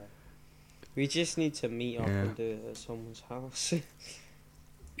 definitely. We just need to meet up and do it at someone's house.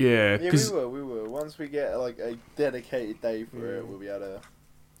 Yeah, we will. Once we get a dedicated day for it, we'll be able to.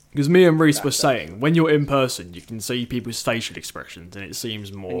 Because me and Reese were saying, when you're in person, you can see people's facial expressions, and it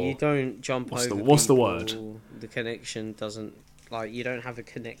seems more. And you don't jump over. What's the word? The connection doesn't you don't have a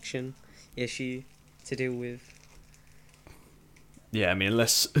connection issue to deal with. Yeah, I mean,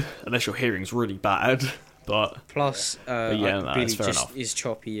 unless your hearing's really bad, but. Plus, Billy just is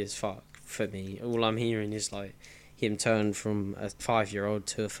choppy as fuck for me. All I'm hearing is him turn from a 5-year-old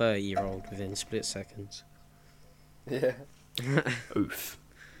to a 30-year-old within split seconds. Yeah. Oof.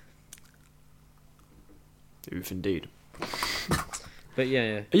 Oof, indeed. But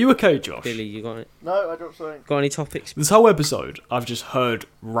yeah. Are you okay, Josh? Billy, you got it? No, I dropped something. Got any topics? This whole episode, I've just heard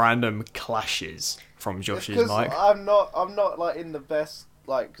random clashes from Josh's mic. I'm not in the best.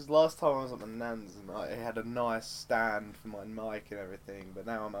 Because last time I was at my nan's and I had a nice stand for my mic and everything, but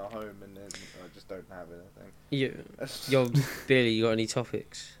now I'm at home and I just don't have anything. Yo, Billy, you got any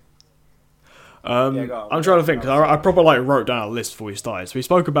topics? I'm trying to think, because I proper wrote down a list before we started. So we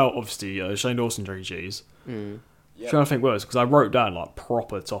spoke about, obviously, Shane Dawson drinking cheese. Yep. Trying to think words, because I wrote down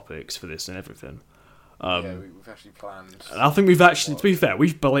proper topics for this and everything. We've actually planned. And I think we've actually, to be fair,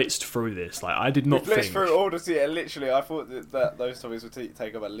 we've blitzed through this. I did not think. We've blitzed through Odyssey, and literally, I thought that those topics would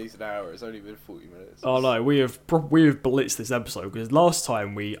take up at least an hour. It's only been 40 minutes. Oh no, we have blitzed this episode, because last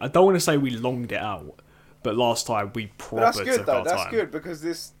time I don't want to say we longed it out, but last time we proper took our time. That's good, because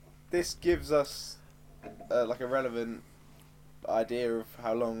this gives us a relevant idea of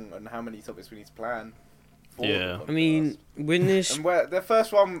how long and how many topics we need to plan. Yeah. I mean, witness. And the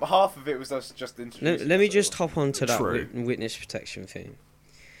first one, half of it was us just introducing. Let me just hop onto that witness protection thing.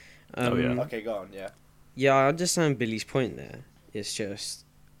 Okay, go on. Yeah. Yeah, I understand Billy's point there. It's just,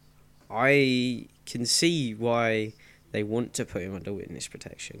 I can see why they want to put him under witness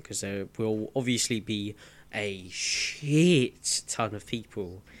protection, because there will obviously be a shit ton of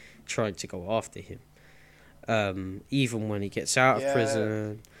people trying to go after him. Even when he gets out of Yeah.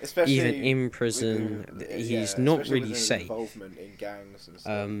 prison, Especially even in prison, he's not especially really with his safe. involvement in gangs and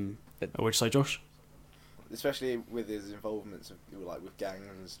stuff. What'd you say, Josh? Especially with his involvements with gangs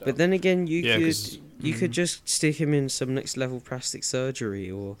and stuff. But then again, Yeah, 'cause- you could just stick him in some next level plastic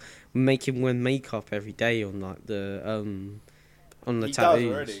surgery, or make him wear makeup every day on like the on the he does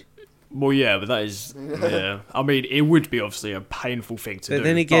tattoos. already. Well, yeah, but that is yeah. I mean, it would be obviously a painful thing to do. But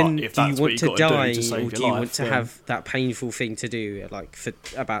then again, if do you that's want what to you gotta die, do to save or your do you want life, to then- have that painful thing to do like for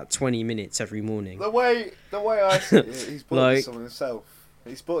about 20 minutes every morning? The way I see it, he's brought Like- this on himself.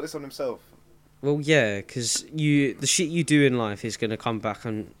 He's brought this on himself. Well, yeah, because the shit you do in life is gonna come back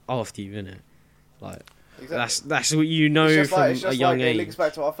and after you, innit? Like Exactly. that's what you know It's from just a young It age. links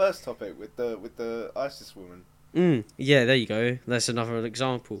back to our first topic with the ISIS woman. Yeah, there you go. That's another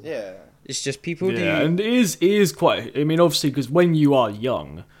example. Yeah. It's just people Yeah, do. and it is quite. I mean, obviously, because when you are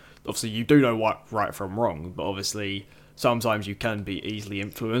young, obviously you do know what right from wrong, but obviously sometimes you can be easily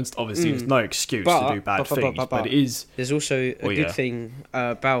influenced. Obviously, there's no excuse to do bad things, but it is. There's also a Well, good yeah. thing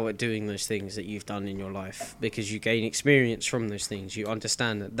about doing those things that you've done in your life, because you gain experience from those things. You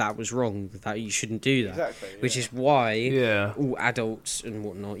understand that was wrong, that you shouldn't do that. Exactly. Which yeah. is why Yeah. all adults and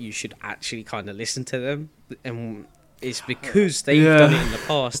whatnot, you should actually kind of listen to them. And it's because they've Yeah. done it in the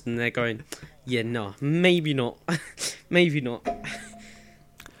past and they're going, yeah, no, maybe not. Maybe not.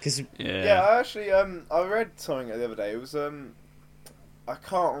 Because Yeah, I actually I read something the other day. It was I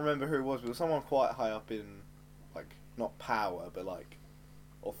can't remember who it was, but it was someone quite high up in like not power but like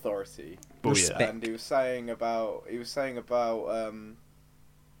authority. Well, yeah. Respect. And he was saying about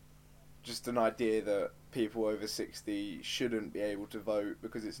just an idea that people over 60 shouldn't be able to vote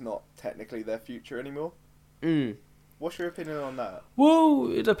because it's not technically their future anymore. What's your opinion on that?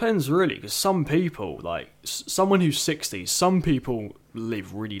 Well, it depends really, because some people, like someone who's 60, some people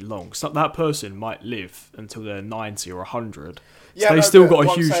live really long. So that person might live until they're 90 or 100. Yeah, so they've no, still but got a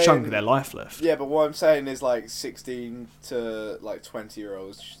what I'm huge chunk saying- of their life left. Yeah, but what I'm saying is like 16 to like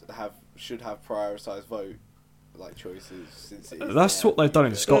 20-year-olds should have prioritised vote like choices since it is That's their what they've done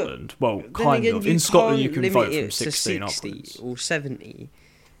in future. Scotland. Well, then kind again, of. In Scotland, you can't can limit vote it from to 16 60 upwards. or 70.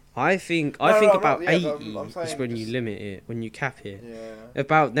 I think No, about I'm not- yeah, 80 but I'm is saying when you just- limit it, when you cap it. Yeah.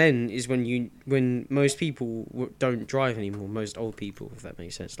 About then is when most people don't drive anymore. Most old people, if that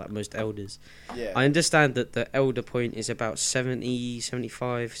makes sense, like most elders. Yeah. I understand that the elder point is about 70,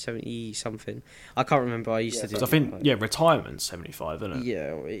 75, 70 something. I can't remember. I used Yeah, to do. So I it, think, like- yeah, retirement's 75, isn't it?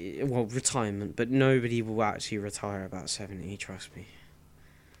 Yeah, well, retirement, but nobody will actually retire about 70. Trust me.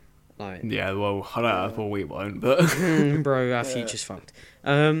 Like, Yeah, well, I don't know, well, we won't, but... bro, our Yeah. future's fucked.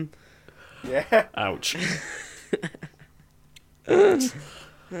 Yeah. Ouch.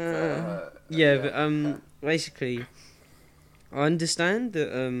 Yeah, but basically, I understand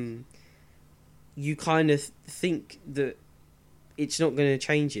that you kind of think that it's not going to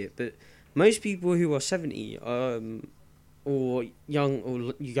change it, but most people who are 70 or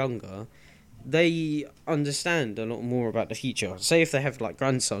younger, they understand a lot more about the future. Say if they have like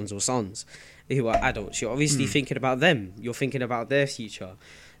grandsons or sons who are adults, you're obviously thinking about them. You're thinking about their future.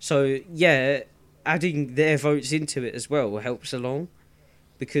 So yeah, adding their votes into it as well helps along,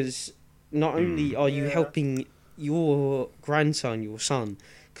 because not only are you Yeah. helping your grandson, your son,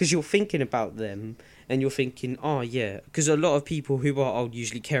 because you're thinking about them and you're thinking, oh yeah, because a lot of people who are old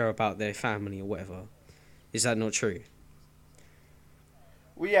usually care about their family or whatever. Is that not true?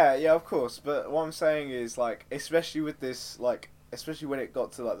 Well, yeah, of course. But what I'm saying is, like, especially with this, like, especially when it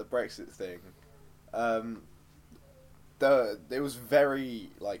got to like the Brexit thing, it was very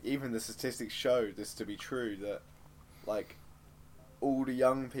like even the statistics showed this to be true that like all the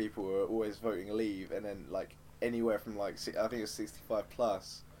young people were always voting Leave, and then like anywhere from like I think it's 65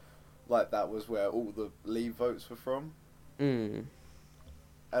 plus, like that was where all the Leave votes were from, and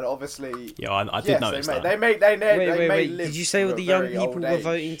obviously. Yeah, I did Yes, notice that. they made Wait. live Did you say all to the a young very people old were age.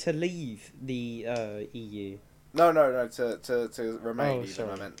 voting to leave the EU? No, to remain. Oh, even.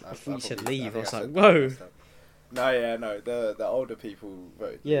 sorry. I meant. I thought you said probably- leave. think I was said like, that whoa. messed up. No, the older people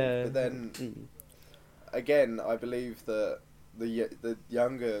voted. Yeah. But then again, I believe that the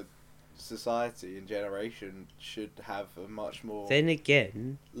younger society and generation should have a much more Then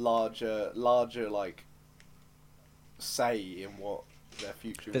again, larger like say in what their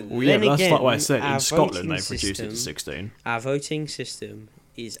future But will Well, be. yeah, then but that's like what I again, said. our In Scotland, voting they've reduced it system- to 16. our voting system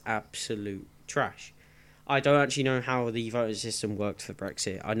is absolute trash. I don't actually know how the voting system worked for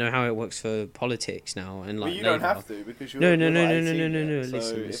Brexit. I know how it works for politics now, and like Well, you don't Labour. have to because you're No. you're not 18 yet,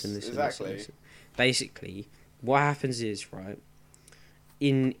 Listen. so exactly. Listen. Basically, what happens is, right,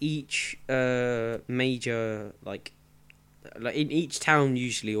 in each major, like in each town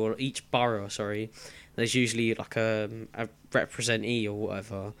usually, or each borough, sorry, there's usually like a representee or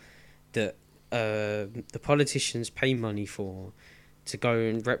whatever that the politicians pay money for to go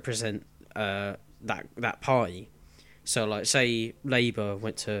and represent that party. So like, say Labour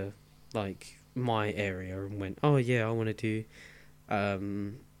went to like my area and went, oh yeah, I want to do, I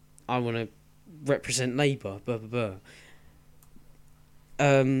want to represent Labour, blah blah blah.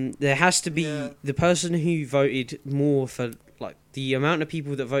 There has to be the person who voted more for, like, the amount of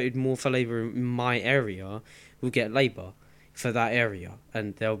people that voted more for Labour in my area will get Labour for that area,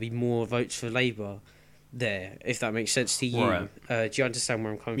 and there'll be more votes for Labour there, if that makes sense to you. Right. Do you understand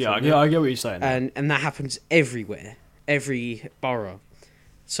where I'm coming Yeah, from? I get what you're saying. And that happens everywhere, every borough.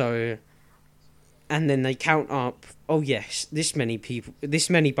 So, and then they count up, oh yes, this many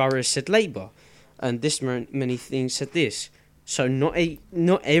boroughs said Labour, and this many things said this. So not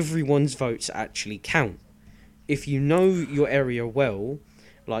everyone's votes actually count. If you know your area well,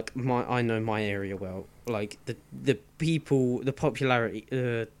 like I know my area well, like the people, the popularity,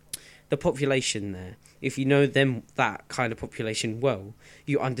 the population there. If you know that kind of population well,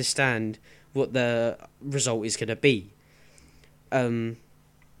 you understand what the result is going to be. Right.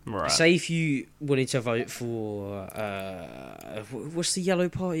 Say if you wanted to vote for what's the Yellow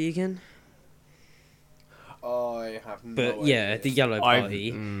Party again? I have no But idea. yeah, the Yellow Party.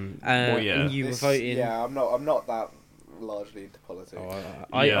 And you were voting. Yeah, I'm not that largely into politics.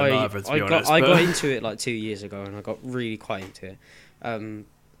 I honest, got into it like 2 years ago, and I got really quite into it.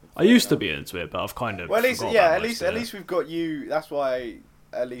 I used to be into it, but I've kind of Well, at least forgot yeah, about at most least of it. we've got you. That's why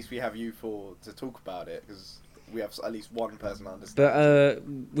at least we have you to talk about it, because we have at least one person that understands. But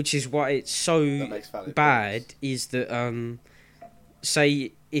which is why it's so That makes valid bad points. is that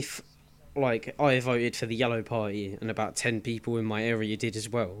say if like I voted for the Yellow Party and about 10 people in my area did as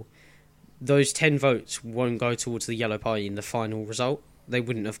well, those 10 votes won't go towards the Yellow Party in the final result. They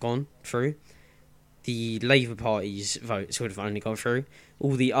wouldn't have gone through. The Labour Party's votes would have only gone through.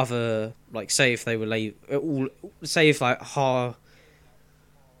 All the other, like, say if half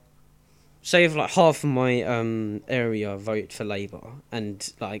of my area voted for Labour,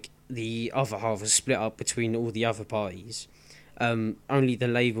 and like the other half was split up between all the other parties, only the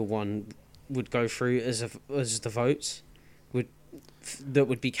Labour one would go through as the votes that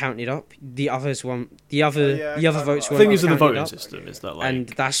would be counted up. The other votes The won't thing be is with the counted voting up. system is that, like, And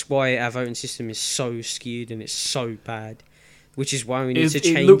that's why our voting system is so skewed and it's so bad, which is why we need to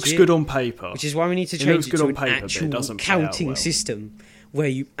change it. it looks good on paper. Which is why we need to It change looks it good to on an paper, but it actual doesn't play out counting well. system where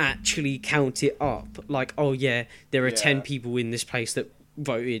you actually count it up. Like, oh yeah, there are 10 Yeah. people in this place that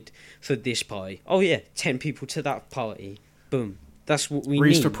voted for this party. Oh yeah, 10 people to that party. Boom. That's what we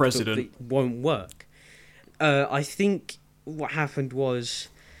Reese need. for but president. it won't work. I think what happened was,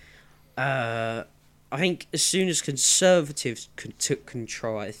 I think as soon as Conservatives took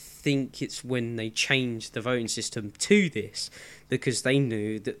control, I think it's when they changed the voting system to this, because they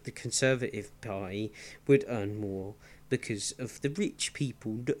knew that the Conservative Party would earn more because of the rich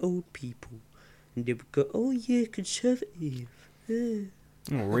people, the old people, and they would go, "Oh yeah, Conservative."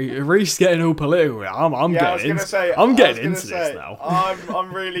 Reese getting all political. I'm getting into this now.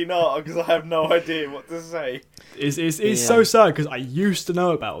 I'm really not, because I have no idea what to say. It's so sad because I used to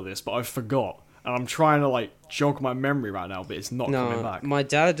know about all this, but I forgot, and I'm trying to like jog my memory right now, but it's not coming back. My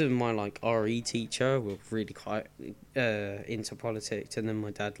dad and my like RE teacher were really quite into politics, and then my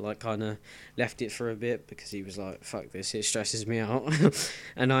dad like kind of left it for a bit because he was like, "Fuck this, it stresses me out,"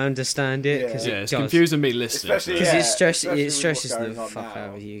 and I understand it because Yeah, it's confusing me listening. Especially- but- Because especially it with stresses what's the going on fuck now.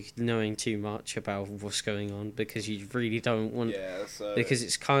 out of you knowing too much about what's going on, because you really don't want. Yeah, so Because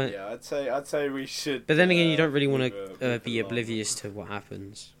it's kind of. yeah, I'd say we should. But then again, you don't really want move to be along. oblivious to what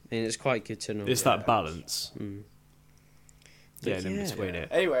happens, and it's quite good to know. It's that balance. Mm. Getting in yeah. between it.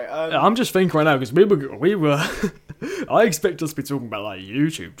 Anyway, I'm just thinking right now because we were I expect us to be talking about like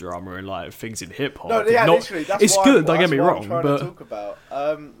YouTube drama and like things in hip hop. no, yeah, Not- literally, that's it's what good. I'm, don't get that's me what I'm wrong, trying but to talk about.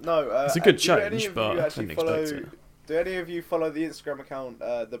 it's a good do any change, of but you I actually didn't follow? expect it. Do any of you follow the Instagram account,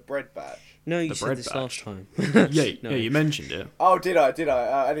 the Bread Batch? No, you The said bread this batch. last time. yeah, No. yeah, you mentioned it. Oh, did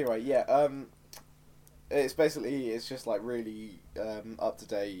I? Anyway, yeah. It's just like really up to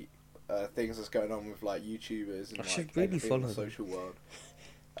date things that's going on with like YouTubers and I like should really everything in the follow them. social world.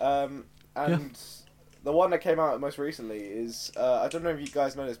 And the one that came out most recently is I don't know if you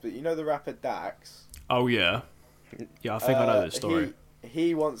guys know this, but you know the rapper Dax. Oh yeah, yeah. I think I know this story.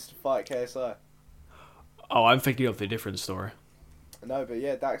 He wants to fight KSI. Oh, I'm thinking of the different story. No, but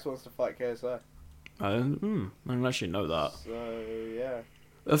yeah, Dax wants to fight KSI. I didn't actually know that. So yeah.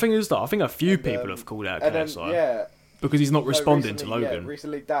 The thing is, though, I think a few And, people have called out And then KSI. yeah, because he's not No, responding to recently, Logan. Yeah,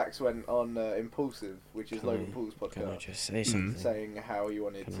 recently Dax went on Impulsive, which is Logan Paul's Can I podcast, just say something? saying how he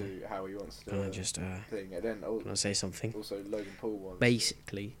wants to Can I just thing, and then can I say something? also Logan Paul wants.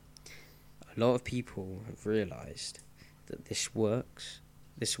 Basically, a lot of people have realised that this works.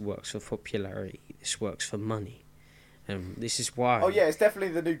 This works for popularity. This works for money, and this is why. Oh yeah, it's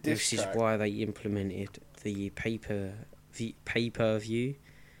definitely the new diss This track. is why they implemented the pay-per-view,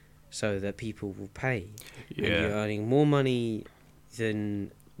 so that people will pay. And you're Yeah, earning more money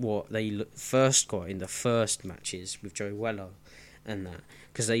than what they first got in the first matches with Joe Weller and that.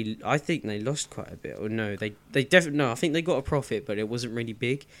 Because I think they lost quite a bit. Or no, they definitely, no, I think they got a profit, but it wasn't really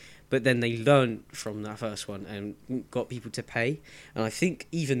big. But then they learned from that first one and got people to pay. And I think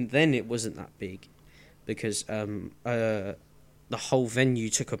even then it wasn't that big, because the whole venue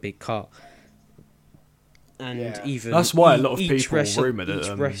took a big cut. And Yeah. even That's why a lot of each people wrestler- rumour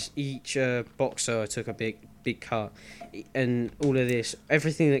that, each boxer took a big cut, and all of this,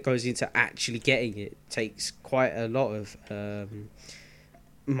 everything that goes into actually getting it takes quite a lot of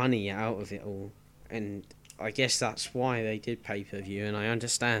money out of it all, and I guess that's why they did pay-per-view, and I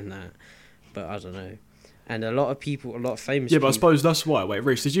understand that, but I don't know. And a lot of famous yeah, people... but I suppose that's why. Wait,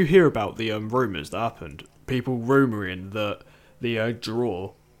 Reece, did you hear about the rumours that happened? People rumouring that the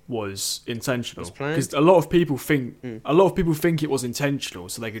draw was intentional, Was planned? because a lot of people think it was intentional,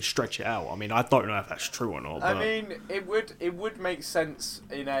 so they could stretch it out. I mean, I don't know if that's true or not. I But mean, it would make sense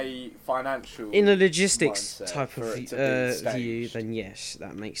in a financial, in a logistics mindset type for of it to be view, staged. then yes,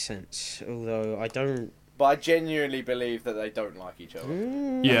 that makes sense. Although I don't... But I genuinely believe that they don't like each other.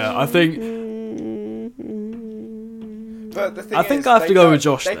 yeah, I think But the thing I think is, I have they to go don't- with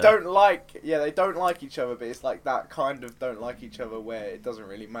Josh They there. don't like, they don't like each other, but it's like that kind of don't like each other where it doesn't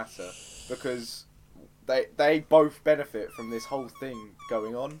really matter, because they both benefit from this whole thing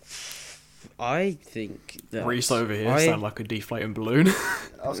going on. I think that... Reece over here I- sound like a deflating balloon.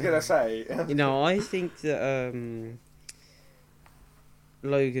 I was gonna say, You know, I think that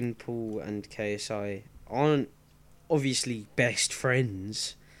Logan Paul and KSI aren't obviously best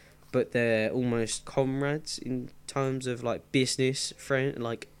friends, but they're almost comrades in terms of like business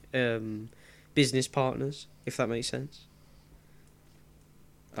business partners, if that makes sense.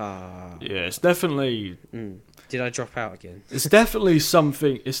 Yeah, it's definitely Did I drop out again? It's definitely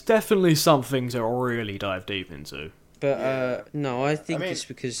something to really dive deep into. But Yeah. no, I think I mean- it's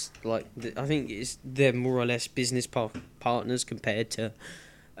because I think they're more or less business partners compared to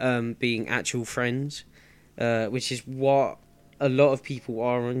being actual friends, which is what a lot of people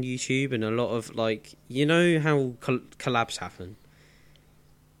are on YouTube, and a lot of how collabs happen.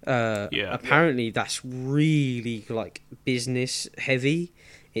 Yeah. Apparently that's really business heavy.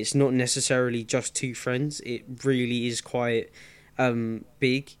 It's not necessarily just two friends. It really is quite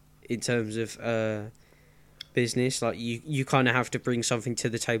big in terms of business. Like you kind of have to bring something to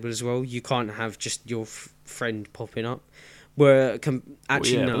the table as well. You can't have just your friend popping up. Where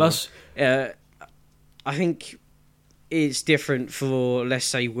actually but no, that's I think it's different for, let's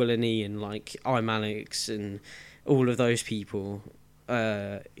say, Will and Ian, like I'm Alex and all of those people.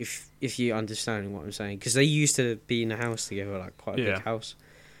 If you understand what I'm saying, because they used to be in a house together, like quite a big house.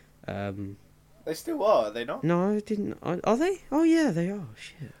 they still are they not? No, I didn't. Are they? Oh yeah, they are.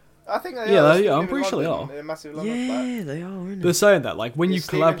 Shit. I think they Yeah, are. they- They I'm live in pretty sure they London. are. They're a massive London flat. Yeah, they are. Aren't they're they? saying that when you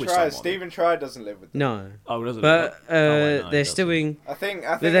collab with someone. Stephen Try doesn't live with them. No, Oh, doesn't but it? Oh, wait, no, he they're still doesn't. in. I think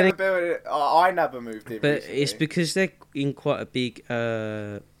then the building. I never moved in. But recently. it's because they're in quite a big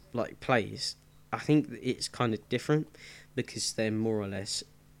place. I think that it's kind of different because they're more or less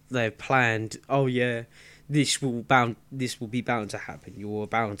they've planned. Oh yeah, this will be bound to happen. You're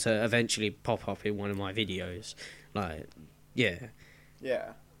bound to eventually pop up in one of my videos. Yeah.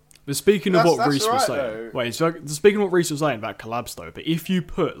 But speaking of That's- what that's Reece was right, saying, though. wait. So speaking of what Reece was saying about collabs, though, but if you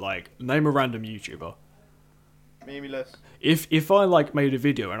put name a random YouTuber. Memeless. If I made a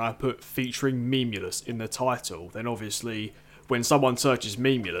video and I put featuring Memulous in the title, then obviously when someone searches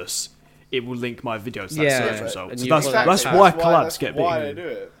Memulous, it will link my video to that Yeah, search and result. So you've that's got that's that. why That's collabs get why big. they do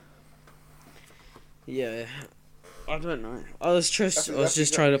it. Yeah. I don't know. I was just That's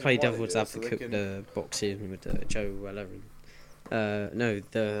trying to exactly play why they devil's do it, so they advocate can- with the boxing with Joe Weller. No,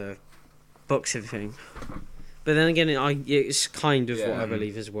 the boxing thing. But then again, it's kind of what Yeah. I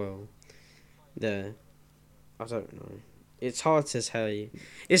believe as well. I don't know. It's hard to say.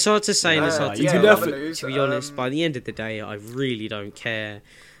 It's hard to say, and it's hard to you tell. can definitely- To be honest, by the end of the day, I really don't care.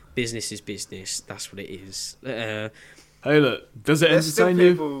 Business is business. That's what it is. Hey, look, does it There's still entertain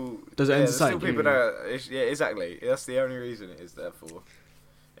you? people. Does it there's entertain still you? people that. Yeah, exactly. That's the only reason it is there for.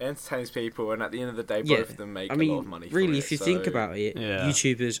 entertains people, and at the end of the day, Yeah, both of them make I a mean, lot of money. really, from if you it, think so- about it, Yeah.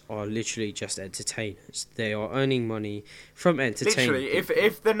 YouTubers are literally just entertainers. They are earning money from entertaining. literally, people.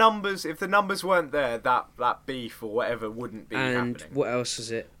 if the numbers weren't there, that beef or whatever wouldn't be and happening. what else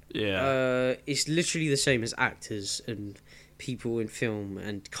is it? Yeah. It's literally the same as actors and people in film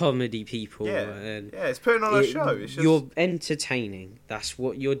and comedy people. Yeah, and yeah, it's putting on a show. It's just you're entertaining. That's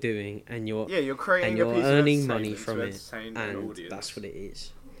what you're doing, and you're you're creating and you're a piece earning of money entertainment from to it, entertain an and audience. that's what it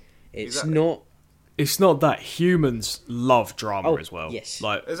is. It's Exactly. not. It's not that humans love drama Oh, as well. yes.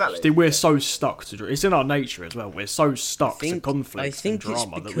 Like Exactly. we're so stuck to it's in our nature as well. We're so stuck to I conflict think and it's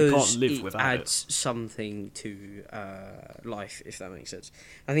drama that because we can't live it without adds something to life, if that makes sense.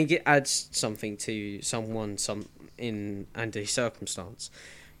 I think it adds something to someone in a circumstance.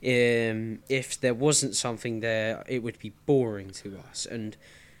 If there wasn't something there, it would be boring to us. And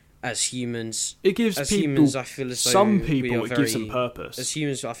as humans, it. It gives as people humans, I feel as though some we people are it gives them very- purpose. As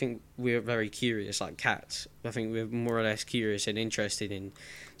humans, I think we're very curious, like cats. I think we're more or less curious and interested in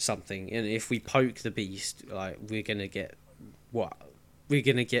something. And if we poke the beast, like we're gonna get what? We're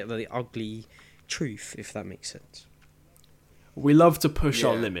gonna get the ugly truth, if that makes sense. We love to push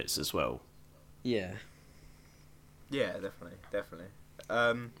our Yeah. limits as well. Yeah. Yeah, definitely.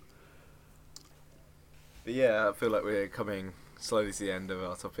 But yeah, I feel like we're coming slowly to the end of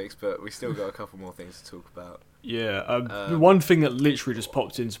our topics, but we still got a couple more things to talk about. Yeah, the one thing that literally just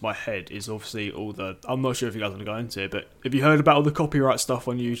popped into my head is obviously all the. I'm not sure if you guys want to go into it, but have you heard about all the copyright stuff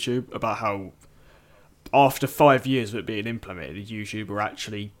on YouTube? About how after 5 years of it being implemented, YouTube are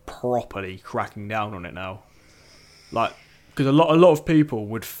actually properly cracking down on it now. Like, because a lot of people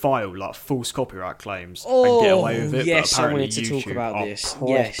would file like false copyright claims and get away with it. Yes, but I apparently wanted to talk YouTube about are this.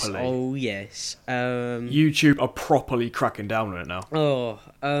 Properly, Yes. Oh, yes. YouTube are properly cracking down on it now.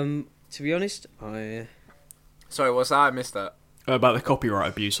 To be honest, Sorry, what's that? I missed that. About the copyright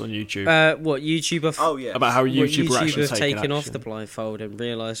abuse on YouTube. what YouTube have Oh yeah. About how what YouTube are actually have taking taken off action. the blindfold and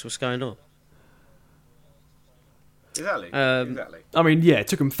realised what's going on. Exactly. Um, I mean, yeah, it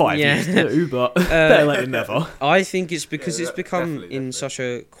took them 5 Yeah. years to do, but better late than never. I think it's because Yeah, it's become definitely. in such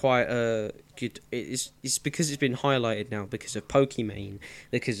a quite a good. It's because it's been highlighted now because of Pokimane,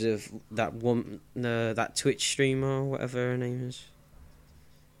 because of that one that Twitch streamer, whatever her name is.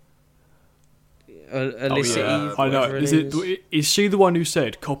 Alyssa Eve. I know. whatever her Is name it? Is she the one who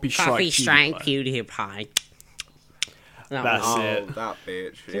said "copy strike"? Coffee strike PewDiePie"? PewDiePie. That's oh, it. that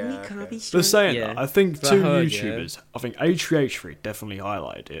bitch. Can we Yeah. copy Okay. strike? But saying Yeah. that, I think But two her, YouTubers, I think H3H3 definitely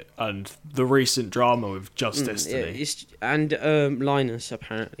highlighted it, and the recent drama with Just Destiny. Linus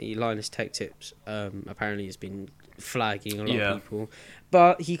apparently, Linus Tech Tips apparently has been flagging a lot Yeah. of people,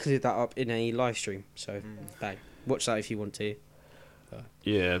 but he cleared that up in a live stream. So bang, watch that if you want to.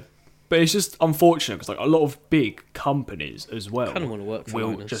 Yeah. But it's just unfortunate because like a lot of big companies as well Kind of want to work for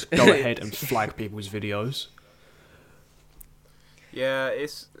will Linus. just go ahead and flag people's videos. Yeah, it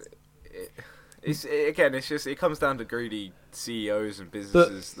comes down to greedy CEOs and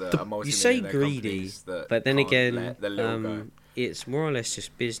businesses that are multi-millionaire You say greedy, companies that but then can't again, let their little go. it's more or less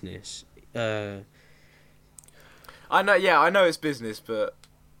just business. I know it's business, but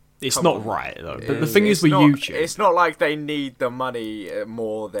It's Come not on. right though. But it's- the thing is it's with not- YouTube, it's not like they need the money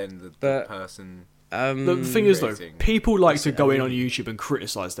more than the But- person. the thing is though, rating. people like to Listen, go I in on mean- YouTube and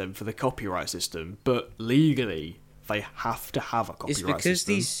criticize them for the copyright system, but legally they have to have a copyright It's because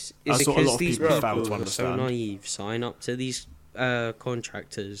system. these That's it's what a lot because of these people people fail to are so understand. naive sign up to these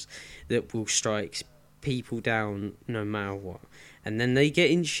contractors that will strike people down no matter what, and then they get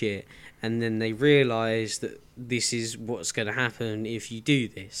in shit, and then they realise that this is what's going to happen if you do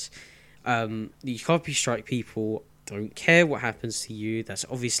this. The copy strike people don't care what happens to you. That's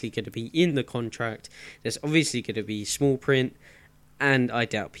obviously going to be in the contract. There's obviously going to be small print, and I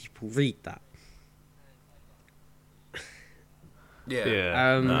doubt people read that. Yeah.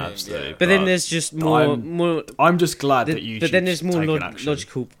 Yeah, Um, no, Yeah. absolutely. But then there's just more I'm just glad that YouTube. but then there's more taken action.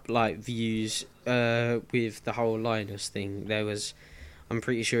 logical like views with the whole Linus thing. I'm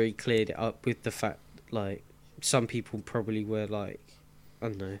pretty sure he cleared it up with the fact like some people probably were like, I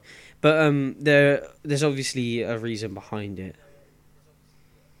don't know, but there's obviously a reason behind it.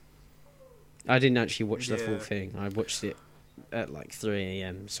 I didn't actually watch the full Yeah. thing. I watched it at like 3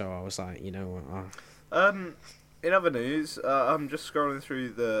 a.m. So I was like, you know what? In other news, I'm just scrolling through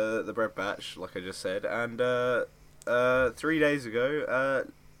the bread batch, like I just said, and 3 days ago,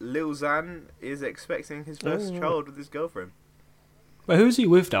 Lil Xan is expecting his first Oh, child with his girlfriend. But who's he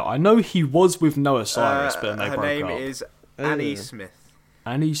with now? I know he was with Noah Cyrus, but then they her broke name up. is Annie Uh, Smith.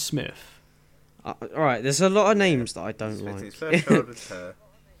 Annie Smith. All right, there's a lot of names that I don't Expecting like. his first child with her.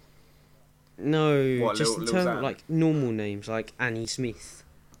 No, What, just Lil- in Lil terms Xan? of like normal names like Annie Smith.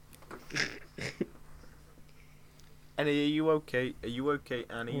 Annie, are you okay? Are you okay,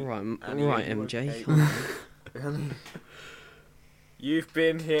 Annie? All right, Annie, all right, are you MJ. okay? You've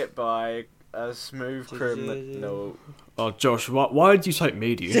been hit by a smooth criminal. Oh, Josh, why did you take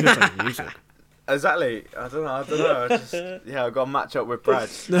media? You should have taken music. Exactly. I don't know. I've got to match up with Brad.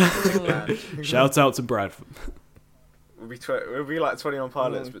 Shout out to Brad. We'll be like 21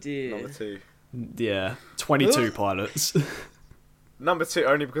 Pilots, Oh, but dear. number 2. Yeah, 22 pilots. Number 2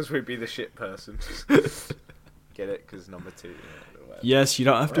 only because we'd be the shit person. Get it? Because number 2. Whatever. Yes, you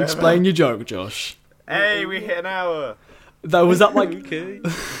don't have to explain your joke, Josh. Hey, we hit an hour. Was that like? Okay.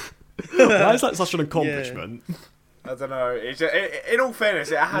 Why is that such an accomplishment? I don't know. In all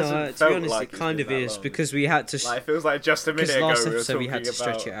fairness, it hasn't No, to felt be honest, like it it's kind been of that is long. because we had to. Like, it feels like just a minute Because ago last we were episode we talking had to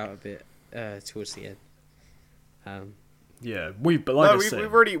stretch it about- out a bit towards the end. Yeah, but like I No, said,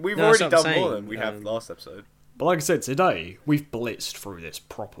 we've already No, that's done what I'm more saying, than we have last episode. but like I said today, we've blitzed through this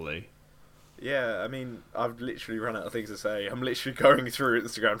properly. Yeah, I mean, I've literally run out of things to say. I'm literally going through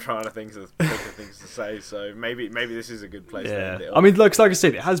Instagram trying to think of things to say. So maybe this is a good place to end Yeah, it. I mean, like I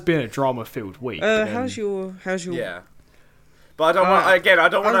said, it has been a drama-filled week. but then- How's your? Yeah, but I don't want. Again, I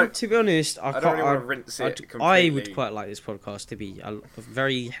don't want to. To be honest, I I can't. don't really want to rinse it completely. I would quite like this podcast to be a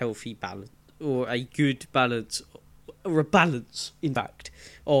very healthy balance, or a good balance, or a balance, in fact,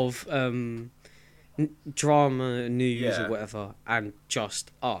 of drama, news, Yeah. or whatever, and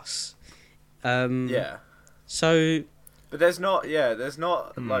just us. Yeah, So but there's not. Yeah, there's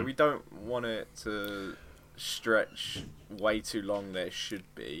not. Hmm. Like, we don't want it to stretch way too long. There should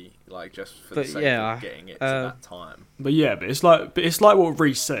be like just for the But sake yeah, of getting it to that time. But it's like what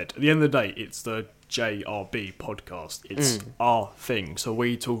Reese said. At the end of the day, it's the JRB podcast. It's our thing, so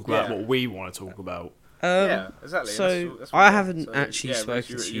we talk about Yeah. what we want to talk about. Yeah, exactly. So That's what I we haven't want. So, actually yeah, Rich,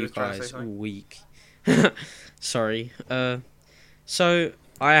 spoken to you you were trying to say guys all something? week. Sorry. So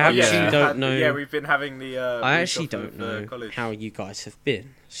I actually yeah. don't know. Yeah, we've been having the. I week actually off don't of, know college. how you guys have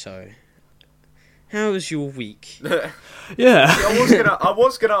been. So, how was your week? Yeah, I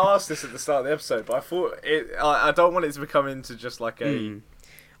was gonna ask this at the start of the episode, but I thought I don't want it to become into just like a.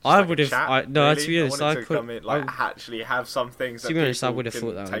 I would have. To be honest, I I wanted to could. come in, like, actually have some things. To be honest, I people would have can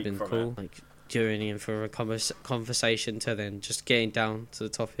thought that would have take been from cool. it. Like joining in for a conversation to then just getting down to the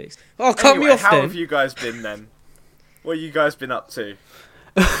topics. Oh, cut me Anyway, off how then. have you guys been then? What have you guys been up to?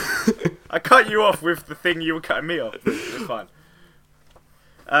 I cut you off with the thing you were cutting me off. It's fine.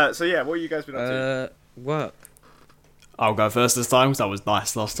 So yeah, what have you guys been up to? Work. I'll go first this time because that was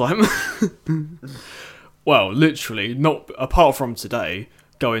nice last time. Well, literally, not apart from today,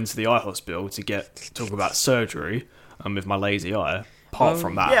 going to the eye hospital to talk about surgery, and with my lazy eye. Apart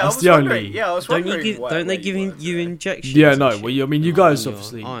from that, Yeah, I that's was the wondering. only. Yeah, I was Don't wondering. you give? Don't they give you in? injections? Yeah, and no. shit Well, I mean, you guys in your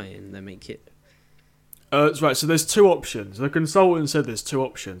obviously. eye and they make it. Right, so there's two options. The consultant said there's two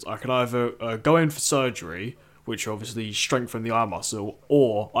options. I can either go in for surgery, which obviously strengthen the eye muscle,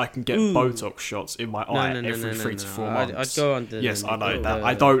 or I can get Botox shots in my eye every 3 to 4 months. I'd go under. Yes, I know the that.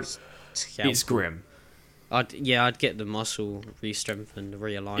 I don't. scalpel. It's grim. I'd get the muscle re-strengthened,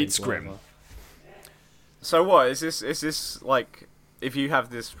 realigned. It's grim. whatever. So what is this? Is this like if you have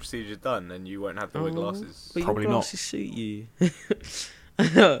this procedure done, then you won't have to wear glasses? But Probably your not. glasses suit you.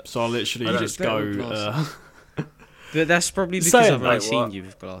 So I literally I don't just better go. with glasses. But that's probably because Saying I've only that, seen what? you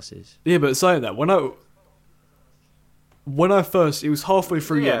with glasses. Yeah, but saying that, when I first, it was halfway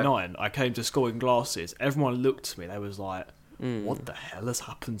through Yeah. year 9, I came to school in glasses. Everyone looked at me. They was like, Mm. "What the hell has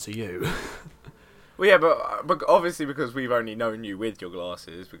happened to you?" Well, yeah, but obviously because we've only known you with your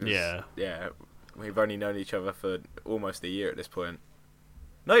glasses. Because Yeah. we've only known each other for almost a year at this point.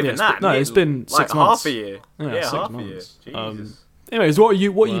 Not even it's that. been- no, it's been like 6 months. half a year. Yeah, Yeah, 6 half months. a year. Jesus. Anyways, what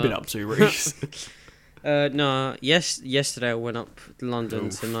you been Well. up to, Reese? No. Yesterday I went up London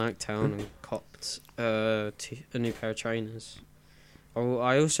Oof. to Nighttown and copped a new pair of trainers. Oh,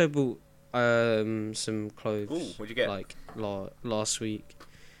 I also bought some clothes. Ooh, what'd you get? Like last week.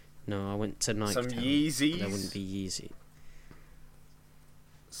 No, I went to Nighttown. Some Yeezys. That wouldn't be Yeezy.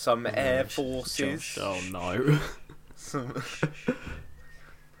 Some Air Josh, Forces. Josh. Oh no. Some...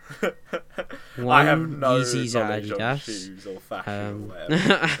 One I have no Yeezys at knowledge on Adidas. shoes or fashion Um,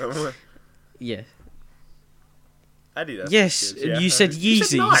 or whatever. Yeah. Adidas. Yes, is good, yeah. you said You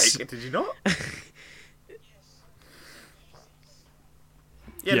said Yeezys. Nike, did you not?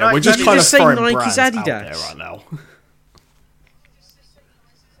 Yeah, Nike- we're just you kind of just say throwing Nike's brands out Adidas? there right now.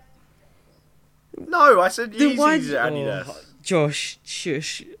 No, I said Then why Yeezys at Adidas. Josh,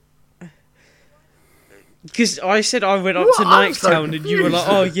 shush. Because I said I went up What? to I'm so Nighttown and you were like,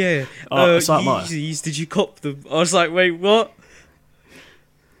 oh yeah, Oh, it's like mine. Yeezys, did you cop them? I was like, wait, what?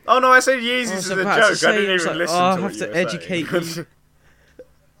 Oh no, I said I Yeezys was as a about to joke. say, I didn't I was even like, listen oh, to I what have you to were educate saying.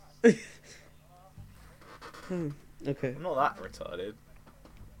 you. Okay. I'm not that retarded.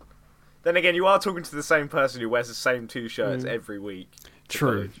 Then again, you are talking to the same person who wears the same two shirts every week. to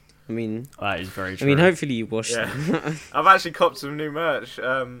True. college. I mean, That is very I true. mean, hopefully you wash Yeah. them. I've actually copped some new merch.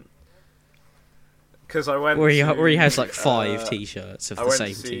 Because I went. Where he to, has like 5 t-shirts of I the went same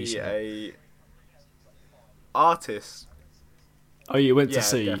to see t-shirt. a artist. Oh, you went Yeah, to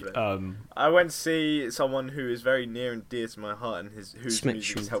see definitely. I went to see someone who is very near and dear to my heart, and whose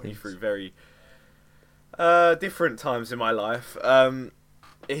music has helped me through very different times in my life.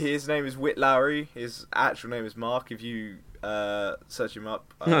 His name is Whit Lowry. His actual name is Mark. If you search him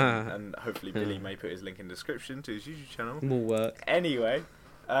up, and hopefully Billy may put his link in the description to his YouTube channel. More work. Anyway,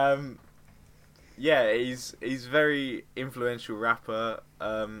 yeah, he's very influential rapper.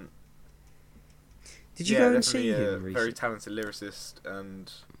 Did you go and see definitely him a recently? very talented lyricist,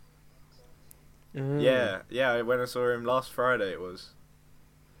 and Oh. yeah. When I saw him last Friday, it was.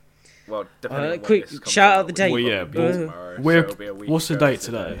 Well, depending on when quick this comes shout out out, the which date. will Well, yeah, probably but be tomorrow, so we're- it'll be a week what's the ago date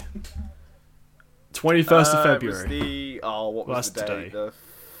today? 21st of It was February. what Well, was the that's day? today.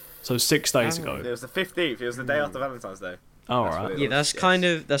 So 6 days Oh. ago. It was the 15th. It was the day after Valentine's Day. Oh, That's alright. what it Yeah, was,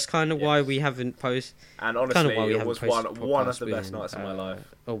 that's kind of why Yes. we haven't posted. And Kind of honestly, why we it haven't was posted one of podcasts the best within, nights of my life.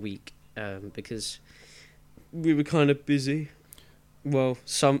 a week, because we were kind of busy. Well,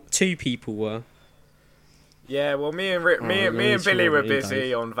 2 people were. Yeah, well, me and Oh, me no, and it's Billy were already busy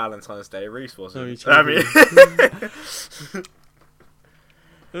done. on Valentine's Day. Reese No, wasn't. it's I mean,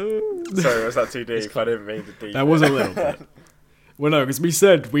 already- sorry, was that too deep? I didn't mean to deep. That was a little bit. Well, no, because we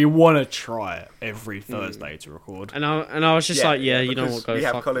said we want to try it every Thursday to record. And I was just like, yeah, you know because what, go we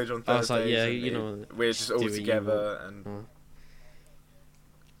have fuck. college on I was like, Thursdays. yeah, and you know, we're just all do what you together, and Oh.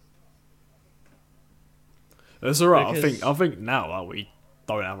 That's alright. Because- I think now that we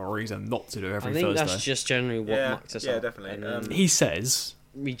don't have a reason not to do I every think Thursday. that's just generally what Yeah, mucked us yeah, up. definitely. And then He says,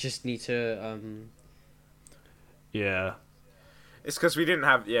 we just need to yeah. it's because we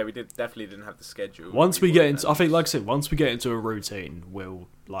definitely didn't have the schedule. Once we get wanted, into, I think, like I said, once we get into a routine, we'll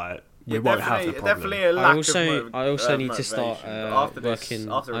we Yeah, won't have the definitely- problem. Definitely a lack I also of need to start motivation. But after this,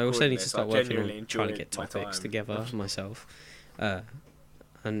 working. after I also recording need to this, start I working genuinely on trying to enjoyed get my topics time. together for myself.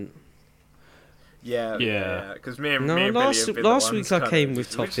 And Yeah. Because me and No, Billy last- have been the last ones week I kinda came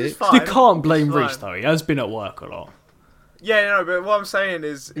with which is topics. You fine, can't blame which is Reese fine. though. He has been at work a lot. Yeah, no, but what I'm saying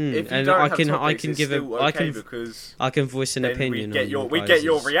is, if you and don't I have can- I topics, can it's give a- still I okay can- because I can voice an then opinion. we get on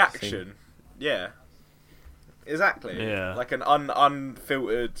your guys' reaction. thing. Yeah, exactly. Yeah. Like an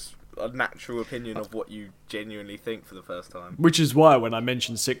unfiltered, a natural opinion of what you genuinely think for the first time. Which is why when I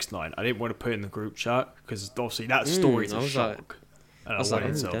mentioned 6ix9ine, I didn't want to put it in the group chat because obviously that story's I a was like- shock. And I was wanted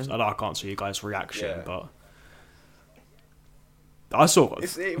like, to- oh, damn. I know I can't see you guys' reaction, Yeah. but I saw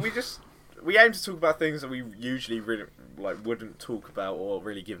it. We aim to talk about things that we usually really wouldn't talk about or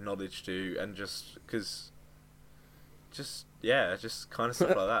really give knowledge to, and just kind of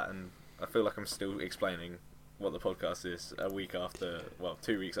stuff like that. And I feel like I'm still explaining what the podcast is a week after,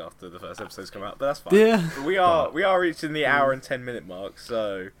 2 weeks after the first episode's come out, but that's fine. Yeah. But we are reaching the hour and 10-minute mark,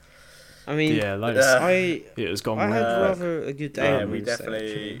 so I mean, Yeah, like I it has gone I had well. rather a good day yeah, on we Wednesday,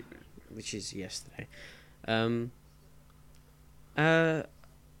 definitely. actually, which is yesterday. I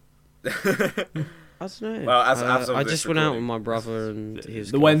don't know. Well, as of I this just went out with recording, my brother and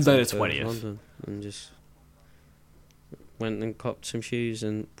his The Wednesday the girlfriend to 20th. London and just went and copped some shoes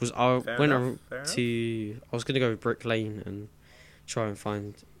and Fair went enough, fair enough. to. I was gonna go to Brick Lane and try and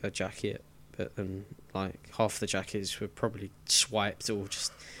find a jacket, but then half the jackets were probably swiped or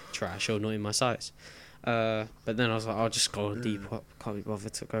just trash or not in my size. But then I was like, I'll just go on Depop. Can't be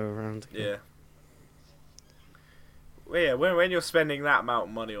bothered to go around. Yeah. Well, yeah, when you're spending that amount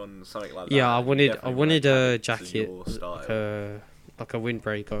of money on something like that, Yeah, I you wanted definitely a wanna tack it to jacket, your style. like a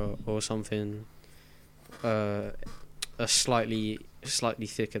windbreaker or something, a slightly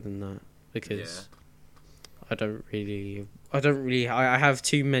thicker than that because I have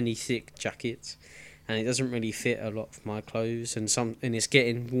too many thick jackets, and it doesn't really fit a lot of my clothes, and it's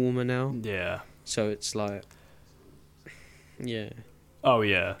getting warmer now, Yeah. so it's like, yeah. Oh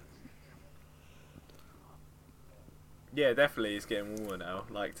yeah. Yeah, definitely, it's getting warmer now.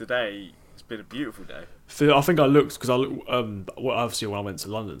 Like today, it's been a beautiful day. I think I looked because obviously when I went to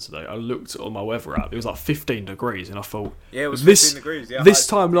London today, I looked on my weather app. It was like 15 degrees, and I thought Yeah, it was This- 15 degrees. Yeah, this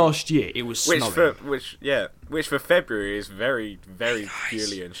time last year it was snowing. which for February is very, very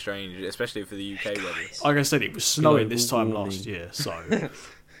peculiar and strange, especially for the UK weather. Like I said, it was snowing this time Global last year. So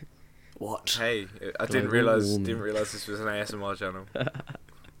what? Hey, I didn't Global realize warming. this was an ASMR channel.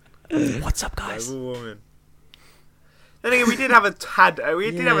 What's up, guys? Global warming. Then again, we did have a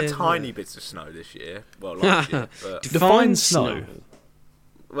Yeah, tiny bits of snow this year. Well, last year, but Define snow.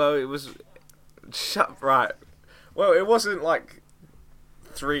 Well, it was. Right. Well, it wasn't like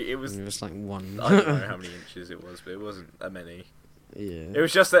 3. It was. It was like 1. I don't know how many inches it was, but it wasn't that many. Yeah. It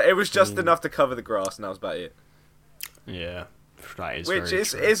was just. It was just enough to cover the grass, and that was about it. Yeah, that is Which very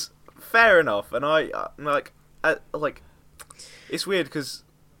is true. is fair enough, and I'm like, it's weird because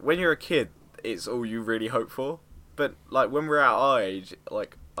when you're a kid, it's all you really hope for. But like when we're at our age,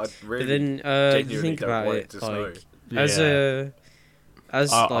 like I really But then you genuinely think don't about want it, it to snow. like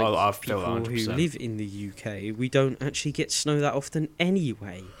as I feel people who 100%. live in the UK, we don't actually get snow that often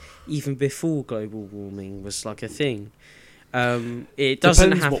anyway. Even before global warming was like a thing, it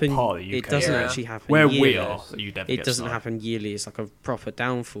doesn't Depends what happen. part of the It UK. doesn't Yeah. actually happen. Where we yearly. are, you never It get doesn't snow. happen yearly. It's like a proper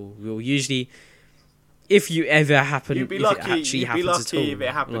downfall. We'll usually, if you ever happen, You'd be if lucky. it actually You'd be happens lucky at all, if it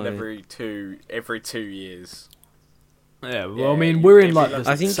happened like- every 2 years. Yeah, well, Yeah, I mean, you we're get in like me, the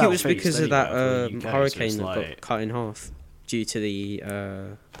I think it was southeast because of that anyway, for the UK, so hurricane it's that like- got cut in half due to the.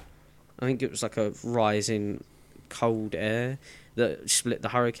 I think it was like a rise in cold air that split the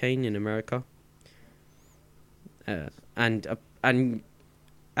hurricane in America. And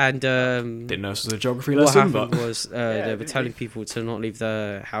Didn't know this was a geography what lesson, happened but was Yeah, they were did telling we? people to not leave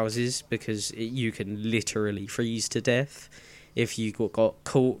their houses because you can literally freeze to death if you got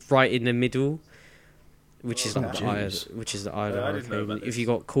caught right in the middle, which is Oh, not the eye, jeez. which is the eye of the I didn't know hurricane. about If this. you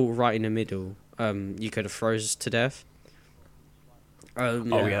got caught right in the middle, you could have froze to death. oh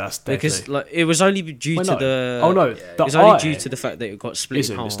yeah, that's deadly. Because like it was only due Wait, to no. the. Oh no, Yeah, the It's only eye due to the fact that it got split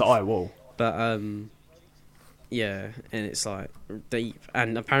isn't. in half. It's the eye wall. But yeah, and it's like deep.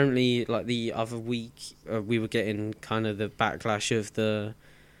 And apparently, like the other week, we were getting kind of the backlash of the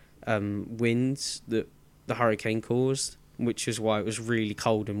winds that the hurricane caused, which is why it was really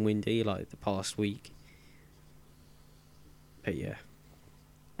cold and windy like the past week. But yeah.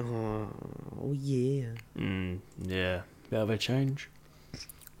 Oh yeah. Yeah, bit of a change. Yeah,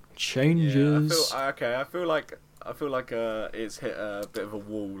 Changes. I feel like it's hit a bit of a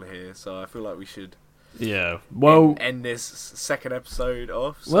wall here, so I feel like we should Yeah. Well, end this second episode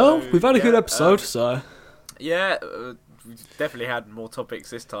off. So, well, we've had a good yeah, episode, so Yeah, we've definitely had more topics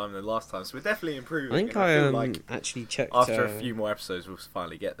this time than last time, so we're definitely improving. I think and I feel like actually checked. after a few more episodes, we'll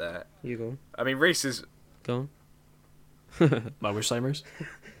finally get there. You go. I mean, Reese is. Go like we're saying, Bruce.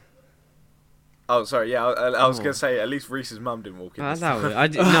 Oh, sorry. Yeah, I was Oh. gonna say at least Reese's mum didn't walk in. on. this Allow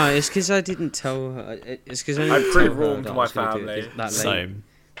time. it. No, it's because I didn't tell her. It's because I I'm didn't pretty tell her warm that to I my was gonna do it family. that late. Same.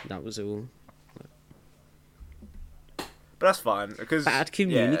 That was all. But that's fine because Bad yeah,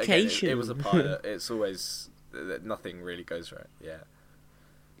 again, communication. it was a pilot. It's always nothing really goes right. Yeah,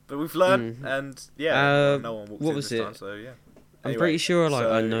 but we've learned, Mhm. and yeah, Uh, no one walked what in was this it? time. So yeah, I'm Anyway, pretty sure like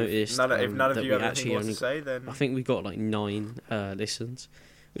so I if noticed none of that you we have actually anything more to only. say, then I think we got like 9 listens,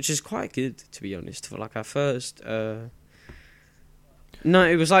 which is quite good to be honest for like our first. No,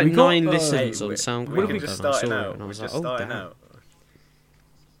 it was like We got, 9 uh, listens Hey, on we SoundCloud. can and just I start saw it it out. and I We're was just like, oh starting damn. out.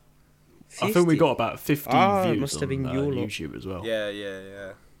 I think we 50? got about 50 Ah, it views must have been on your lot. YouTube as well. Yeah.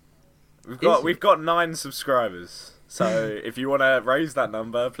 Is We've got 9 subscribers. So if you want to raise that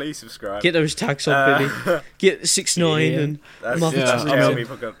number, please subscribe. Get those tags on, Billy. Get 6ix9ine Yeah. and That's, Mother that's Teresa. JLB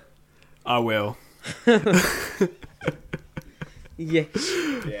podcast. I will. yeah.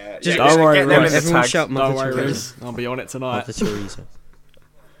 Yeah, Just Don't worry, get them in Reese. the everyone tags. shout Don't Mother worry, Teresa. Riz. I'll be on it tonight. Mother Teresa.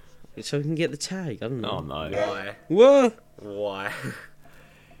 So we can get the tag. I don't know. Oh no. Why? Whoa! Why?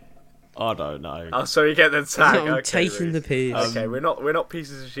 I don't know. Oh, so you get the tag. I'm Okay, taking the Reese. piss. Okay, we're not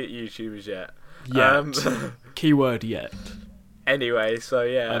pieces of shit YouTubers yet. Yet. Keyword yet. Anyway, so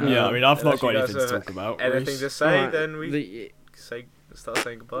yeah. Yeah, I mean, I've not unless got you guys anything to have talk about. Anything Reese. to say? Right, Then we the- start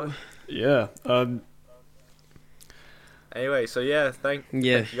saying goodbye. Yeah. Anyway, so yeah, thank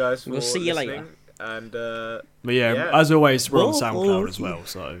you guys for We'll see you later. listening. And But yeah, Yeah. as always, we're on Whoa. SoundCloud as well.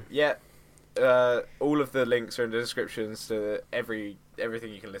 So yeah, all of the links are in the descriptions to everything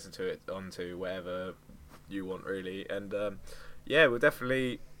you can listen to it onto, wherever you want really. And yeah, we'll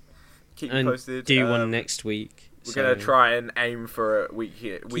definitely keep you And posted. do one next week. We're so gonna try and aim for a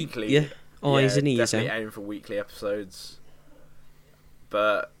weekly. Yeah, eyes and ears. Definitely Eh? aim for weekly episodes.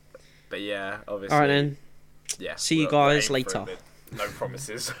 But yeah, obviously. All right then. Yeah. See you we'll guys aim for later. it, but no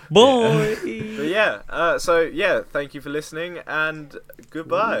promises. Bye. But yeah, so yeah, thank you for listening and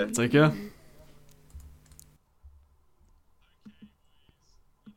goodbye. take care.